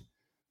scenes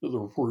that the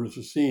reporters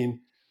have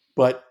seen.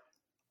 But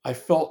I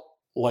felt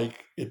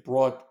like it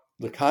brought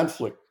the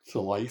conflict to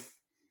life,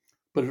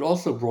 but it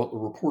also brought the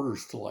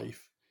reporters to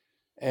life.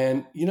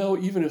 And,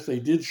 even if they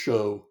did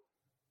show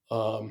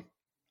a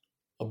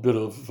bit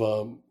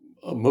of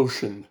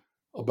emotion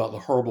about the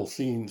horrible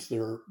scenes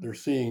they're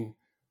seeing,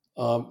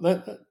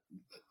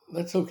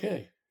 that's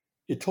okay.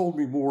 It told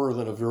me more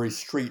than a very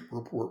straight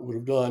report would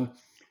have done.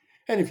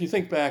 And if you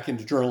think back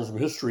into journalism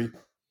history,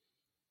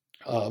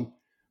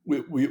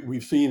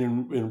 we've seen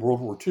in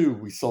World War II,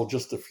 we saw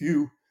just a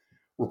few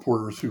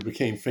reporters who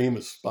became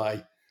famous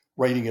by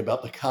writing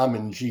about the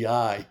common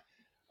GI.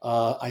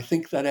 I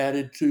think that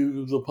added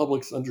to the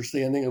public's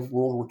understanding of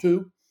World War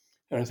II.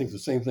 And I think the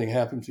same thing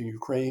happens in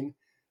Ukraine.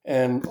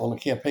 And on the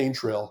campaign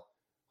trail,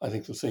 I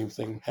think the same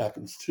thing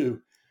happens too.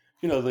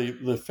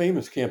 The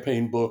famous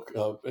campaign book,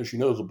 as you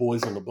know, The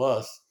Boys on the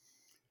Bus,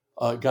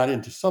 got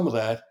into some of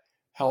that.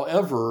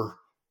 However,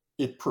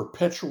 it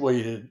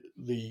perpetuated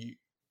the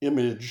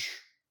image,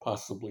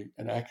 possibly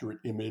an accurate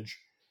image,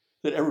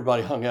 that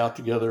everybody hung out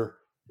together,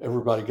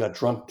 everybody got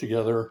drunk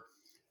together.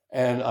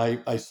 And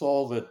I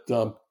saw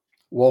that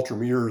Walter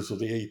Mears of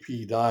the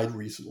AP died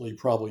recently,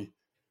 probably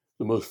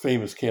the most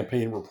famous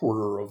campaign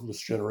reporter of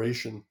this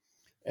generation.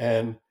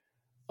 And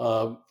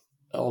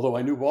although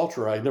I knew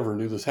Walter, I never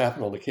knew this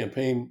happened on the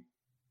campaign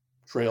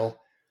trail.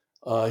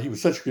 He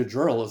was such a good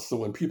journalist that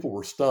when people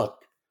were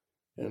stuck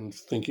and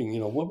thinking,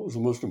 what was the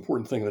most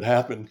important thing that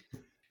happened,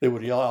 they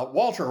would yell out,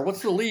 "Walter,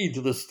 what's the lead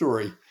to this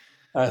story?"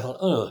 And I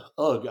thought,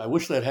 ugh, I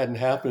wish that hadn't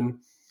happened.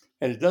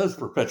 And it does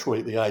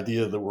perpetuate the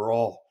idea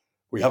that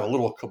we have a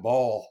little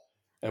cabal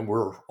and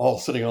we're all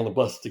sitting on the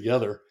bus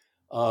together.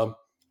 And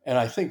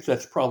I think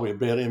that's probably a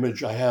bad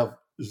image. I have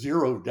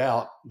zero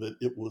doubt that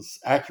it was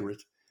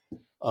accurate,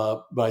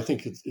 but I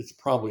think it's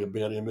probably a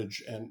bad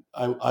image. And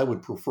I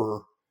would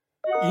prefer,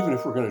 even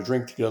if we're going to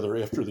drink together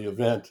after the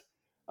event,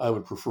 I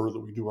would prefer that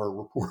we do our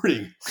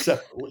reporting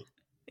separately.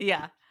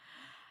 Yeah.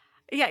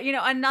 Yeah.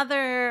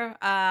 Another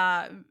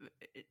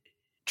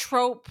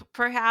trope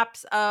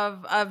perhaps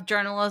of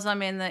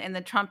journalism in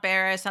the Trump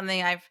era is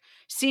something I've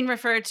seen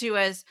referred to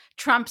as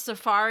Trump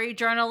safari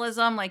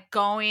journalism, like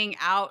going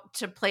out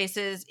to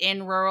places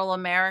in rural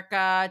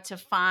America to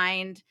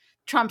find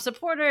Trump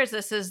supporters.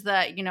 This is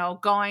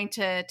going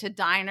to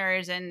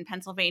diners in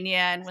Pennsylvania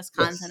and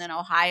Wisconsin Yes. and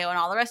Ohio and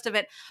all the rest of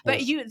it.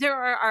 But Yes. there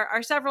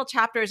are several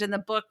chapters in the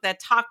book that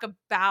talk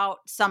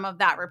about some of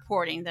that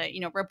reporting,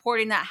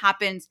 reporting that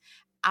happens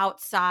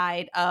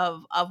outside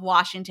of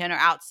Washington or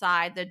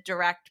outside the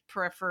direct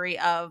periphery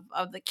of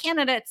the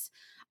candidates.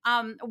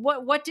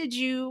 What did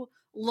you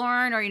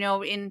learn, or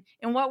in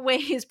what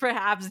ways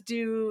perhaps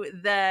do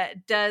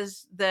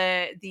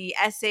these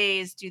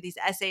essays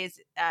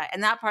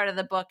in that part of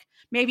the book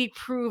maybe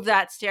prove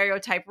that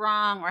stereotype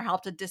wrong or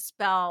help to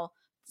dispel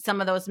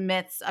some of those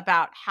myths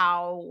about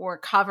how we're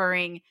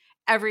covering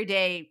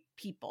everyday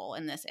people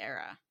in this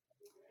era?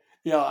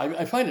 Yeah,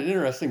 I find it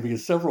interesting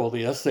because several of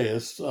the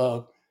essayists,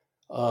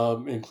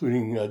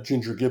 including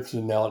Ginger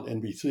Gibson, now at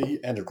NBC,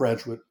 and a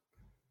graduate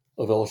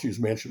of LSU's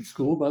Manship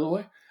School, by the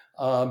way,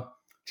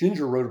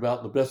 Ginger wrote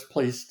about the best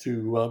place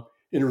to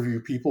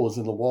interview people is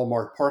in the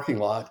Walmart parking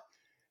lot,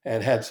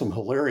 and had some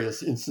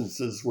hilarious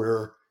instances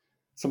where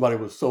somebody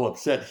was so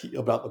upset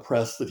about the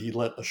press that he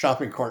let a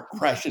shopping cart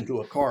crash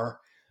into a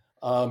car.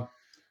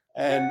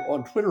 And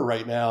on Twitter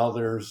right now,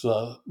 there's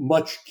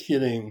much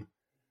kidding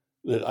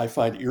that I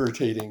find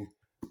irritating,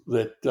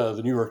 that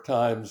the New York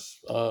Times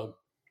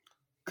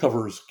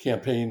covers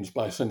campaigns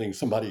by sending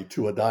somebody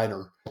to a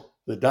diner.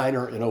 The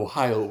diner in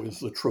Ohio is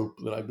the trope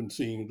that I've been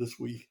seeing this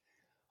week.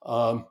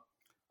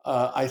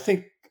 I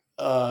think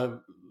there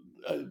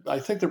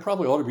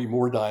probably ought to be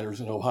more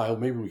diners in Ohio.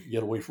 Maybe we could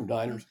get away from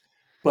diners,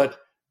 but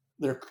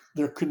there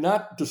could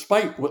not,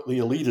 despite what the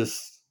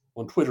elitists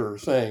on Twitter are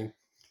saying,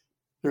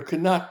 there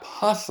could not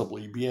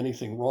possibly be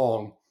anything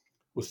wrong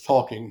with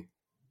talking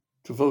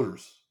to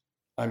voters.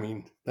 I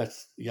mean,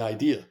 that's the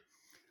idea.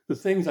 The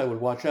things I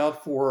would watch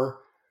out for,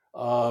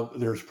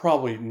 there's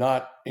probably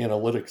not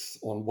analytics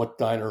on what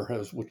diner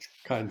has which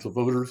kinds of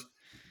voters.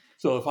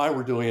 So if I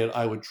were doing it,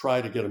 I would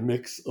try to get a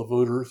mix of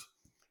voters.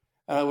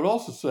 And I would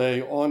also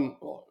say on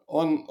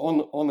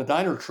the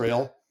diner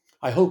trail,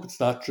 I hope it's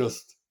not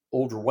just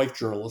older white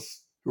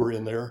journalists who are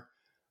in there.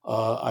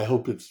 I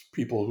hope it's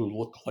people who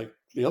look like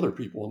the other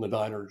people in the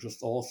diner,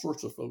 just all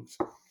sorts of folks.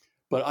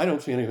 But I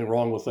don't see anything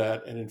wrong with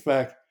that. And in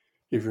fact,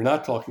 if you're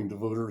not talking to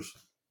voters,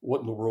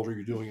 what in the world are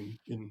you doing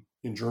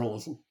in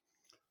journalism?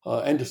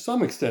 And to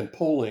some extent,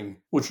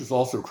 polling, which is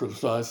also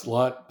criticized a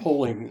lot,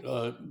 polling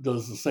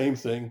does the same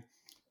thing.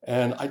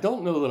 And I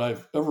don't know that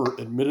I've ever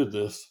admitted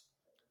this,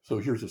 so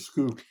here's a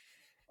scoop.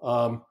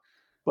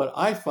 But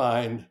I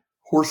find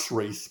horse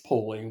race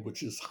polling,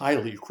 which is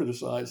highly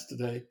criticized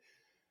today,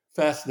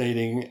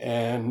 fascinating.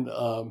 And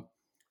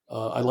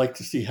I like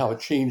to see how it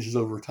changes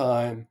over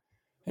time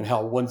and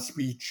how one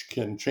speech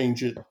can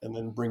change it and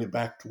then bring it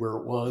back to where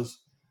it was.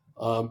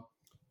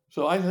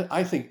 So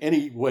I think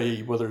any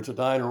way, whether it's a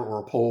diner or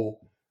a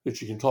poll,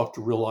 that you can talk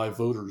to real live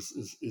voters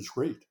is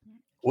great.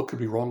 What could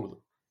be wrong with it?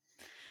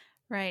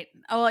 Right.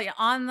 Oh, yeah.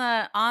 On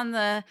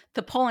the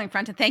polling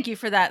front, and thank you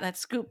for that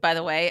scoop, by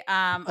the way.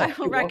 I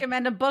will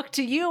recommend a book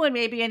to you and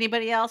maybe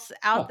anybody else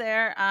out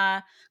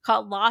there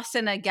called "Lost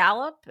in a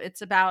Gallup."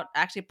 It's about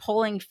actually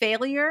polling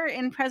failure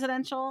in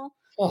presidential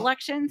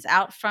elections,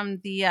 out from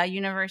the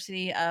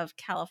University of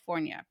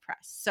California Press.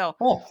 So,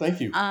 thank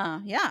you.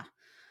 Yeah.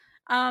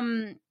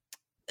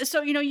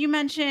 So, you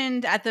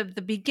mentioned at the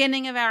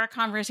beginning of our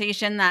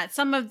conversation that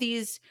some of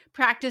these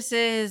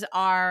practices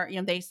are,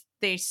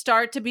 they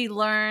start to be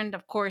learned,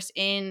 of course,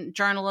 in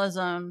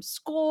journalism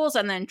schools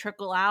and then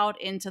trickle out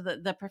into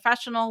the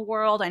professional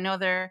world. I know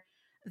there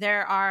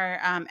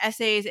are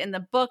essays in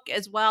the book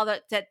as well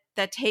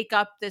that take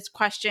up this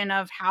question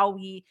of how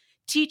we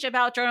teach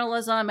about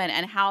journalism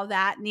and how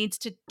that needs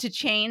to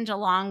change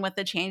along with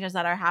the changes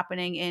that are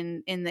happening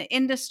in the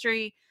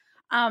industry.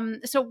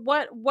 So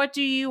what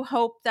do you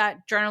hope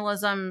that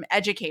journalism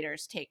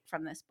educators take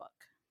from this book?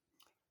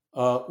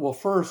 Well,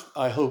 first,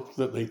 I hope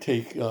that they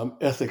take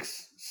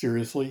ethics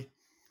seriously.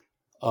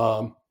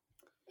 And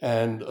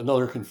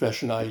another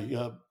confession,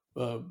 I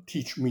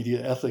teach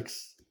media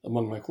ethics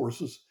among my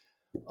courses.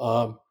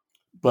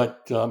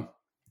 But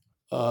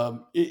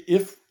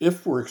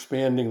if we're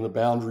expanding the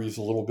boundaries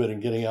a little bit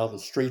and getting out of the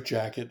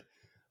straitjacket,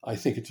 I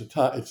think it's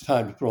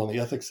time to put on the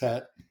ethics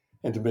hat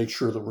and to make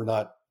sure that we're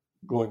not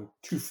going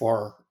too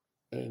far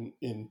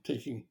in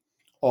taking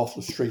off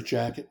the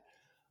straitjacket.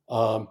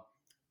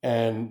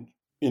 And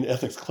in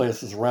ethics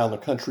classes around the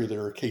country,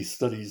 there are case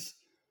studies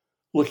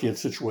looking at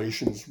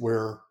situations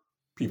where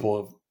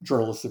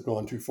journalists have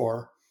gone too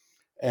far.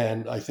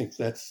 And I think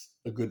that's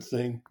a good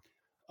thing.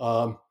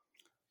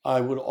 I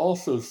would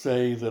also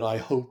say that I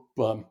hope,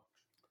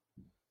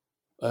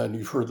 and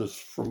you've heard this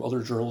from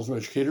other journalism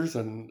educators,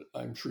 and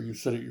I'm sure you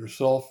said it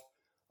yourself,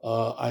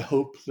 I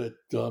hope that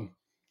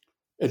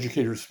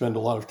educators spend a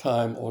lot of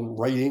time on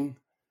writing.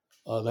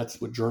 That's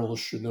what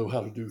journalists should know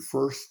how to do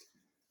first.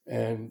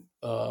 And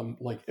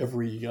like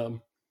every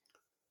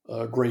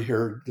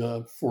gray-haired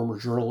former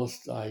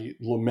journalist, I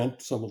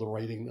lament some of the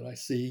writing that I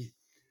see.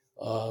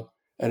 And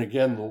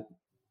again, the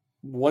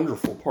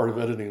wonderful part of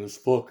editing this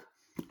book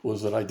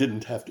was that I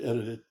didn't have to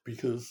edit it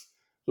because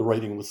the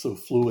writing was so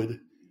fluid.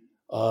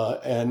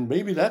 And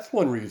maybe that's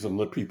one reason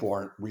that people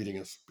aren't reading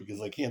us, because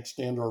they can't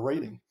stand our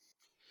writing.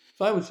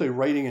 So I would say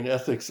writing and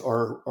ethics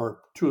are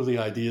two of the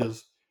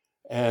ideas.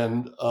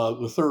 And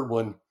the third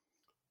one,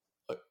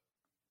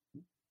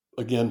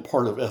 again,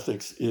 part of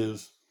ethics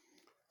is,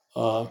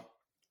 are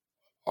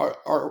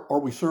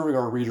we serving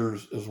our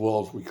readers as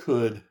well as we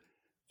could?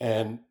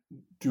 And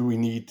do we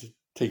need to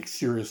take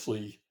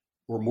seriously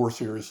or more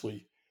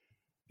seriously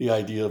the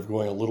idea of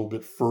going a little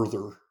bit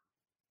further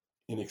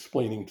in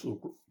explaining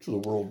to the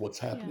world what's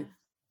happening?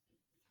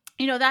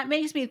 Yeah. That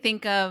makes me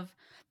think of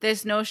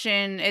this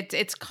notion.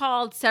 It's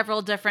called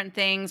several different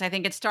things. I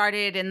think it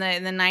started in the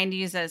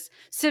 90s as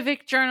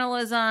civic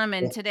journalism,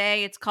 and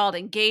today it's called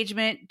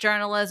engagement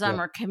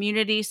journalism or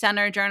community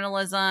center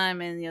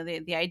journalism. And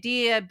the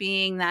idea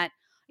being that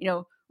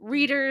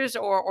readers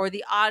or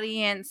the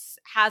audience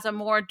has a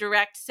more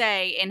direct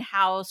say in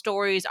how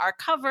stories are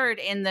covered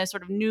in the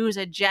sort of news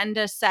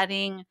agenda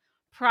setting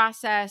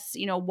process.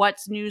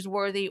 What's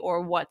newsworthy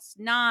or what's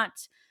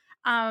not.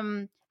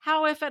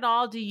 How, if at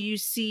all, do you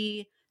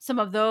see some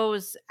of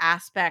those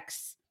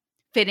aspects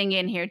fitting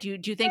in here? Do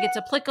you think it's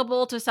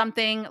applicable to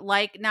something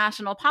like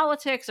national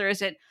politics, or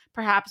is it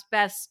perhaps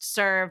best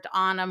served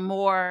on a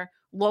more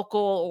local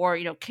or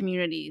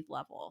community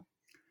level?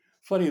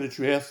 Funny that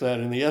you asked that.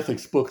 In the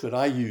ethics book that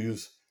I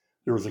use,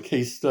 there was a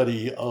case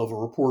study of a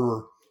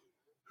reporter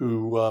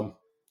who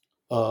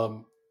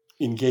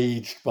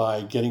engaged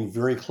by getting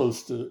very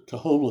close to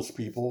homeless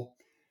people.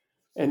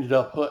 Ended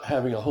up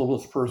having a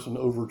homeless person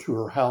over to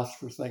her house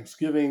for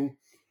Thanksgiving,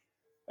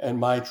 and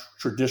my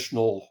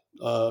traditional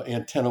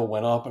antenna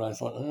went up, and I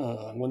thought,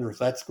 I wonder if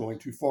that's going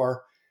too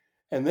far.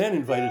 And then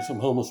invited some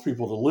homeless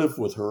people to live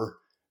with her,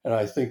 and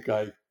I think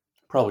I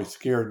probably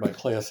scared my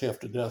class half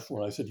to death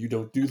when I said, you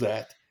don't do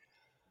that.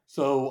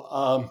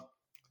 So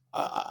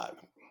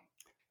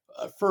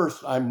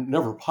first, I'm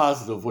never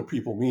positive what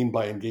people mean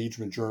by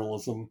engagement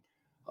journalism.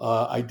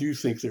 I do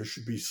think there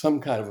should be some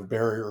kind of a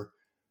barrier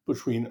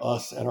between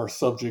us and our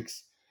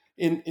subjects,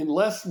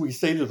 unless we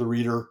say to the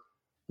reader,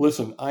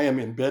 listen, I am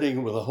in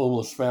bedding with a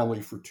homeless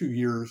family for 2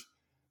 years.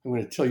 I'm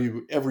going to tell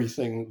you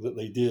everything that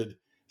they did.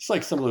 It's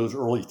like some of those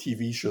early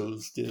TV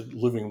shows did,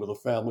 living with a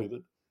family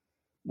that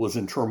was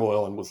in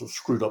turmoil and was a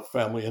screwed up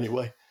family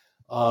anyway.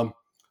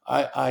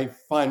 I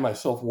find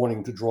myself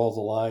wanting to draw the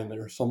line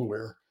there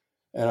somewhere,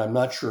 and I'm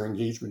not sure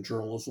engagement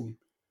journalism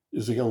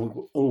is the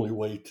only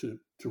way to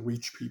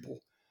reach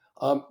people.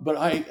 But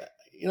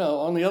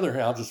on the other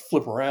hand, I'll just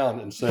flip around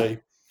and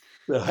say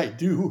that I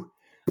do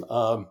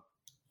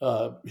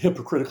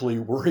hypocritically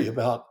worry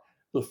about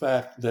the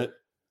fact that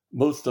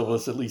most of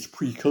us, at least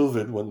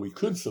pre-COVID, when we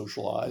could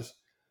socialize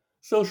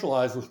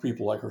with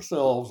people like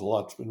ourselves. A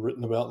lot's been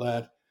written about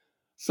that.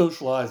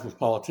 Socialize with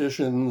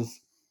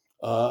politicians.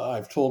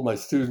 I've told my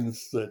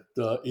students that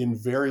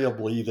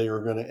invariably they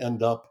are going to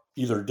end up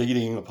either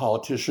dating a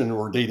politician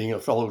or dating a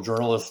fellow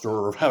journalist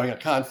or having a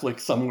conflict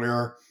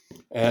somewhere,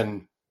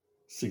 and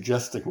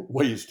suggesting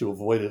ways to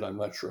avoid it. I'm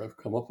not sure I've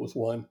come up with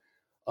one.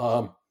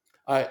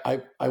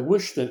 I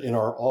wish that in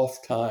our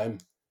off time,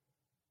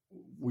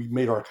 we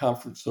made our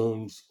comfort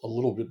zones a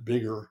little bit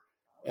bigger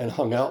and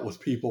hung out with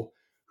people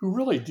who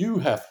really do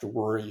have to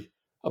worry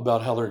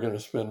about how they're going to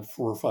spend $4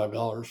 or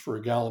 $5 for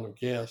a gallon of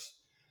gas.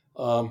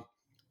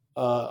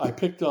 I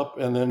picked up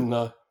and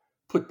then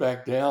put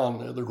back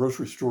down at the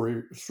grocery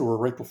store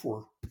right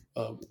before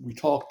we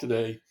talked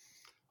today,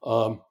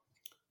 a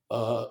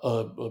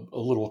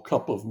little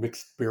cup of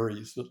mixed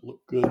berries that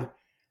look good.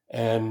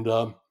 And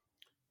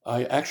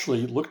I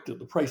actually looked at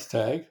the price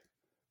tag,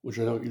 which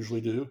I don't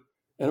usually do,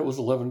 and it was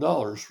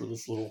 $11 for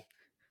this little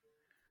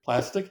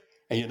plastic.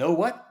 And you know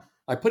what?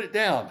 I put it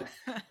down,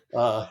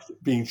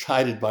 being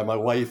chided by my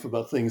wife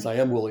about things I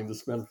am willing to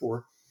spend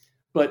for.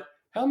 But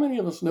how many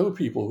of us know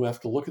people who have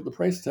to look at the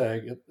price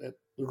tag at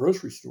the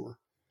grocery store?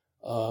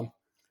 And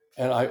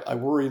I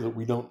worry that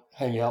we don't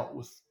hang out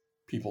with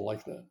people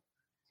like that.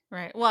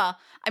 Right. Well,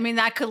 I mean,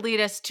 that could lead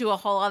us to a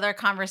whole other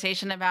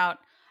conversation about,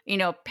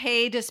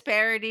 pay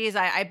disparities.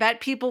 I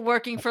bet people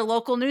working for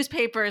local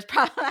newspapers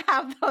probably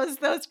have those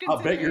considerations.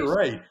 I'll bet you're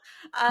right.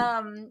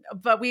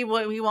 But we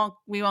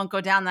won't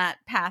go down that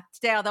path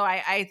today. Although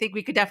I think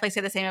we could definitely say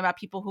the same about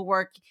people who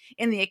work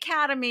in the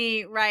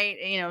academy, right?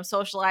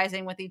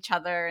 Socializing with each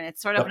other, and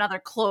it's sort of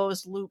another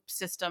closed loop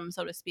system,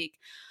 so to speak.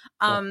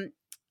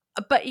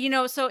 But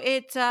so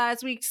it's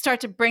as we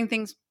start to bring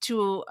things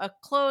to a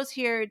close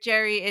here,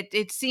 Jerry,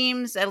 it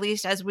seems, at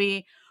least as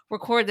we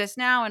record this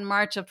now in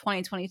March of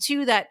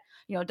 2022, that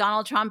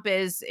Donald Trump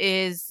is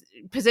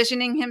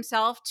positioning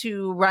himself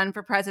to run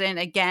for president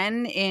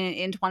again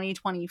in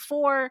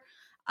 2024.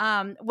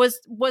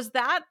 Was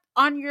that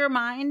on your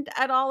mind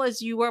at all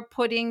as you were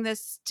putting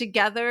this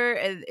together?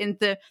 In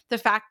the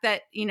fact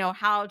that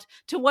how,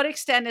 to what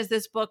extent is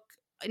this book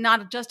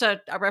not just a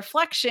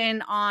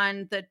reflection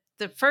on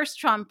the first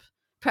Trump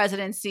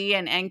presidency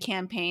and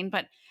campaign,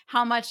 but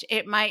how much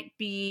it might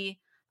be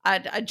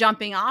a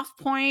jumping off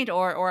point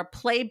or a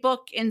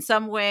playbook in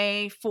some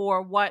way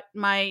for what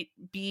might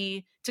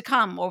be to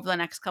come over the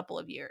next couple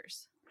of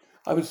years?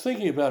 I was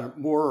thinking about it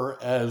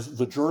more as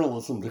the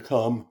journalism to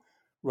come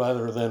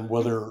rather than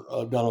whether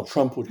Donald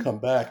Trump would come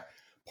back.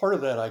 Part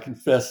of that, I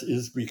confess,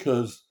 is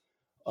because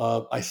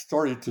I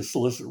started to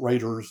solicit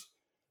writers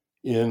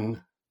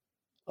in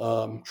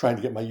trying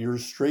to get my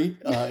years straight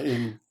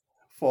in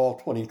fall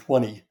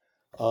 2020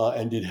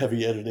 and did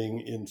heavy editing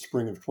in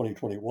spring of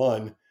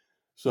 2021.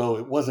 So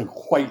it wasn't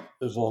quite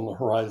as on the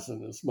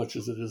horizon as much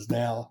as it is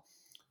now.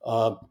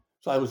 So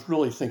I was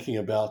really thinking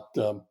about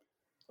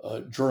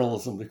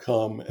journalism to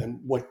come and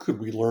what could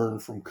we learn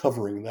from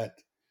covering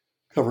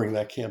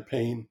that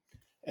campaign.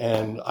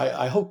 And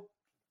I hope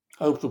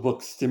the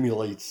book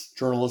stimulates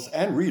journalists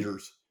and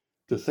readers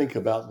to think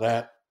about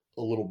that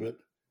a little bit.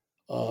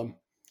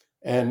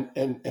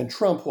 And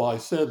Trump, while I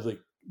said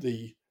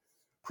the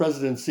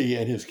presidency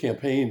and his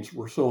campaigns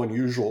were so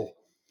unusual,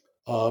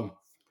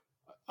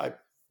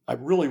 I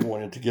really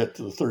wanted to get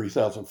to the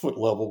 30,000 foot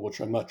level, which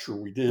I'm not sure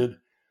we did,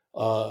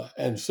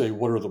 and say,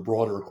 what are the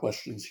broader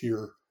questions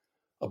here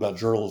about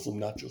journalism,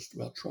 not just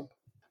about Trump?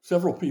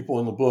 Several people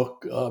in the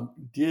book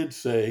did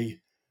say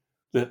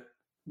that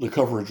the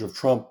coverage of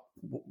Trump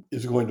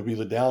is going to be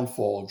the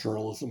downfall of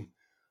journalism.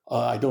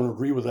 I don't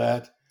agree with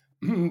that,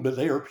 but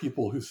they are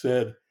people who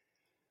said,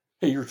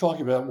 hey, you're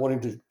talking about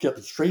wanting to get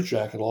the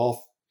straitjacket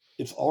off.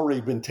 It's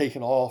already been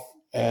taken off,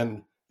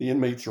 and the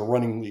inmates are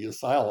running the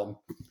asylum.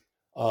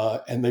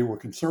 And they were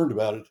concerned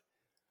about it,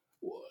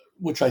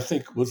 which I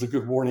think was a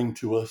good warning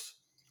to us.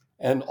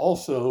 And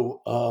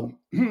also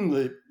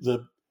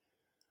the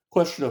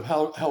question of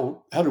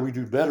how do we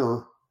do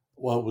better,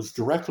 well, was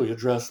directly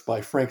addressed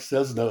by Frank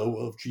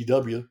Sesno of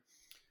GW,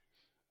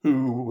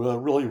 who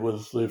really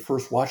was the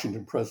first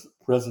Washington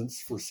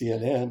presence for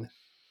CNN.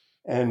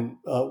 And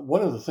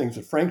one of the things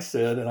that Frank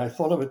said, and I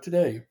thought of it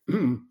today,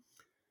 when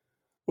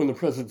the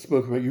president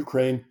spoke about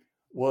Ukraine,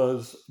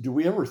 was, do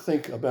we ever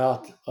think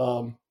about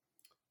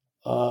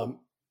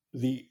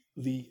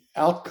the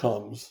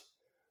outcomes?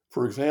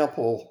 For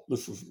example,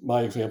 this was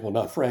my example,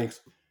 not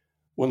Frank's,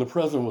 when the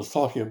president was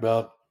talking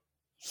about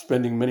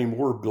spending many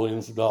more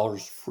billions of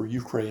dollars for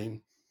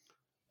Ukraine,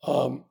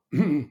 what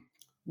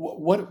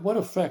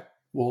effect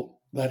will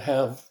that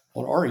have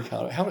on our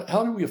economy?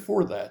 How do we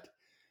afford that?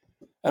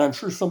 And I'm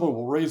sure someone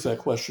will raise that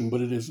question,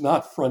 but it is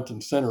not front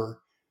and center.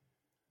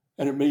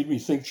 And it made me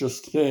think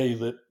just today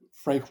that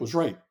Frank was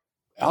right.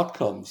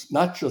 Outcomes,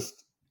 not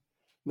just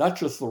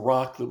the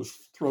rock that was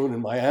thrown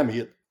in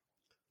Miami at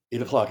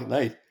 8:00 at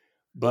night,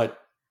 but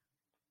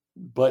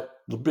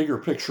the bigger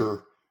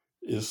picture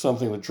is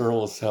something that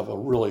journalists have a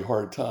really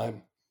hard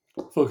time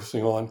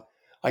focusing on.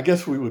 I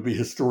guess we would be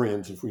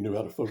historians if we knew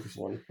how to focus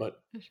on it,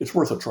 but it's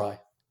worth a try.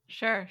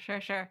 Sure.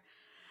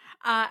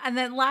 And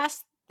then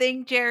last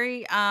thing,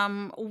 Jerry,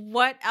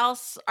 what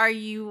else are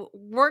you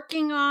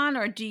working on,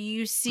 or do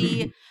you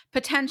see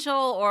potential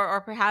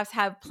or perhaps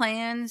have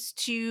plans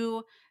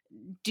to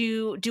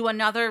do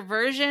another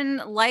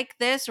version like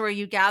this where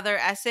you gather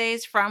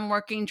essays from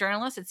working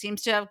journalists? It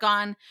seems to have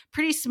gone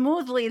pretty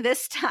smoothly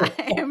this time.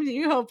 Do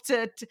you hope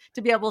to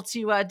be able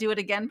to do it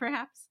again,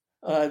 perhaps?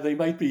 They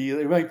might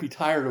be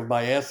tired of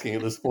my asking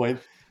at this point.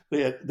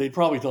 They'd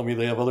probably tell me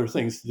they have other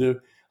things to do.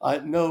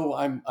 No,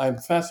 I'm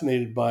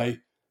fascinated by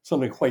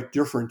something quite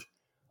different,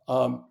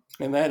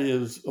 and that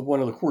is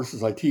one of the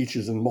courses I teach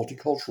is in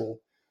multicultural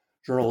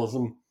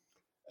journalism,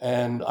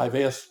 and I've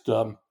asked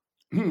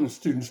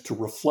students to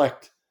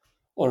reflect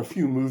on a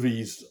few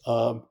movies,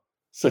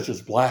 such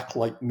as Black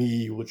Like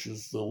Me, which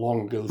is the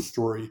long ago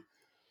story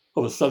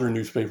of a Southern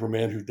newspaper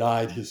man who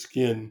dyed his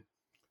skin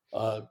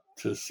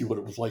to see what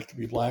it was like to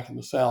be Black in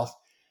the South.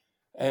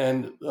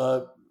 And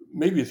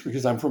maybe it's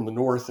because I'm from the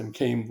North and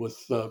came with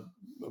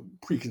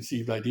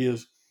preconceived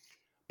ideas,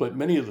 but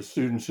many of the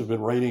students have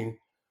been writing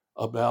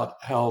about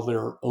how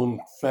their own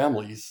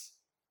families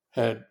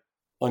had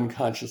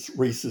unconscious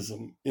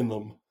racism in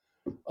them.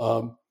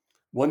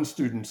 One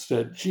student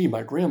said, gee,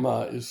 my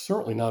grandma is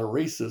certainly not a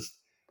racist,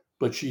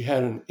 but she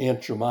had an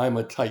Aunt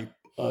Jemima type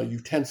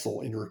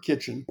utensil in her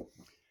kitchen.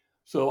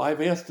 So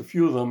I've asked a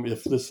few of them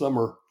if this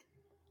summer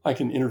I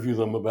can interview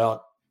them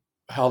about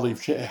how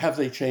have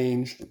they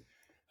changed.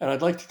 And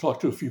I'd like to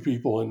talk to a few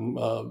people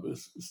in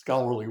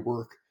scholarly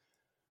work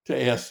to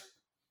ask,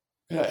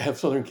 have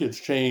Southern kids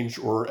changed,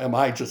 or am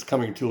I just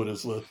coming to it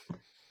as the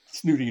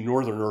snooty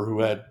Northerner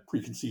who had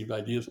preconceived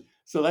ideas?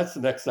 So that's the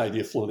next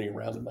idea floating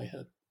around in my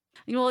head.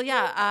 Well,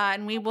 yeah,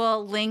 and we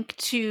will link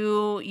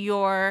to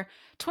your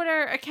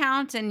Twitter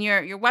account and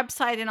your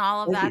website and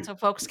all of that, so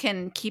folks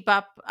can keep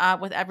up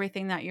with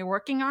everything that you're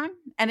working on.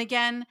 And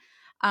again,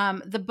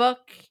 the book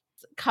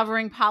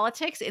Covering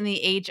Politics in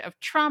the Age of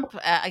Trump.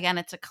 Again,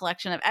 it's a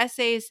collection of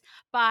essays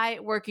by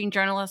working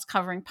journalists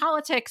covering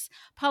politics,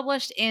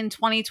 published in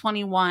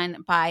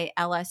 2021 by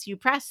LSU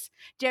Press.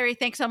 Jerry,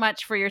 thanks so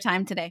much for your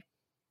time today.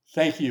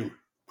 Thank you.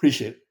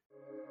 Appreciate it.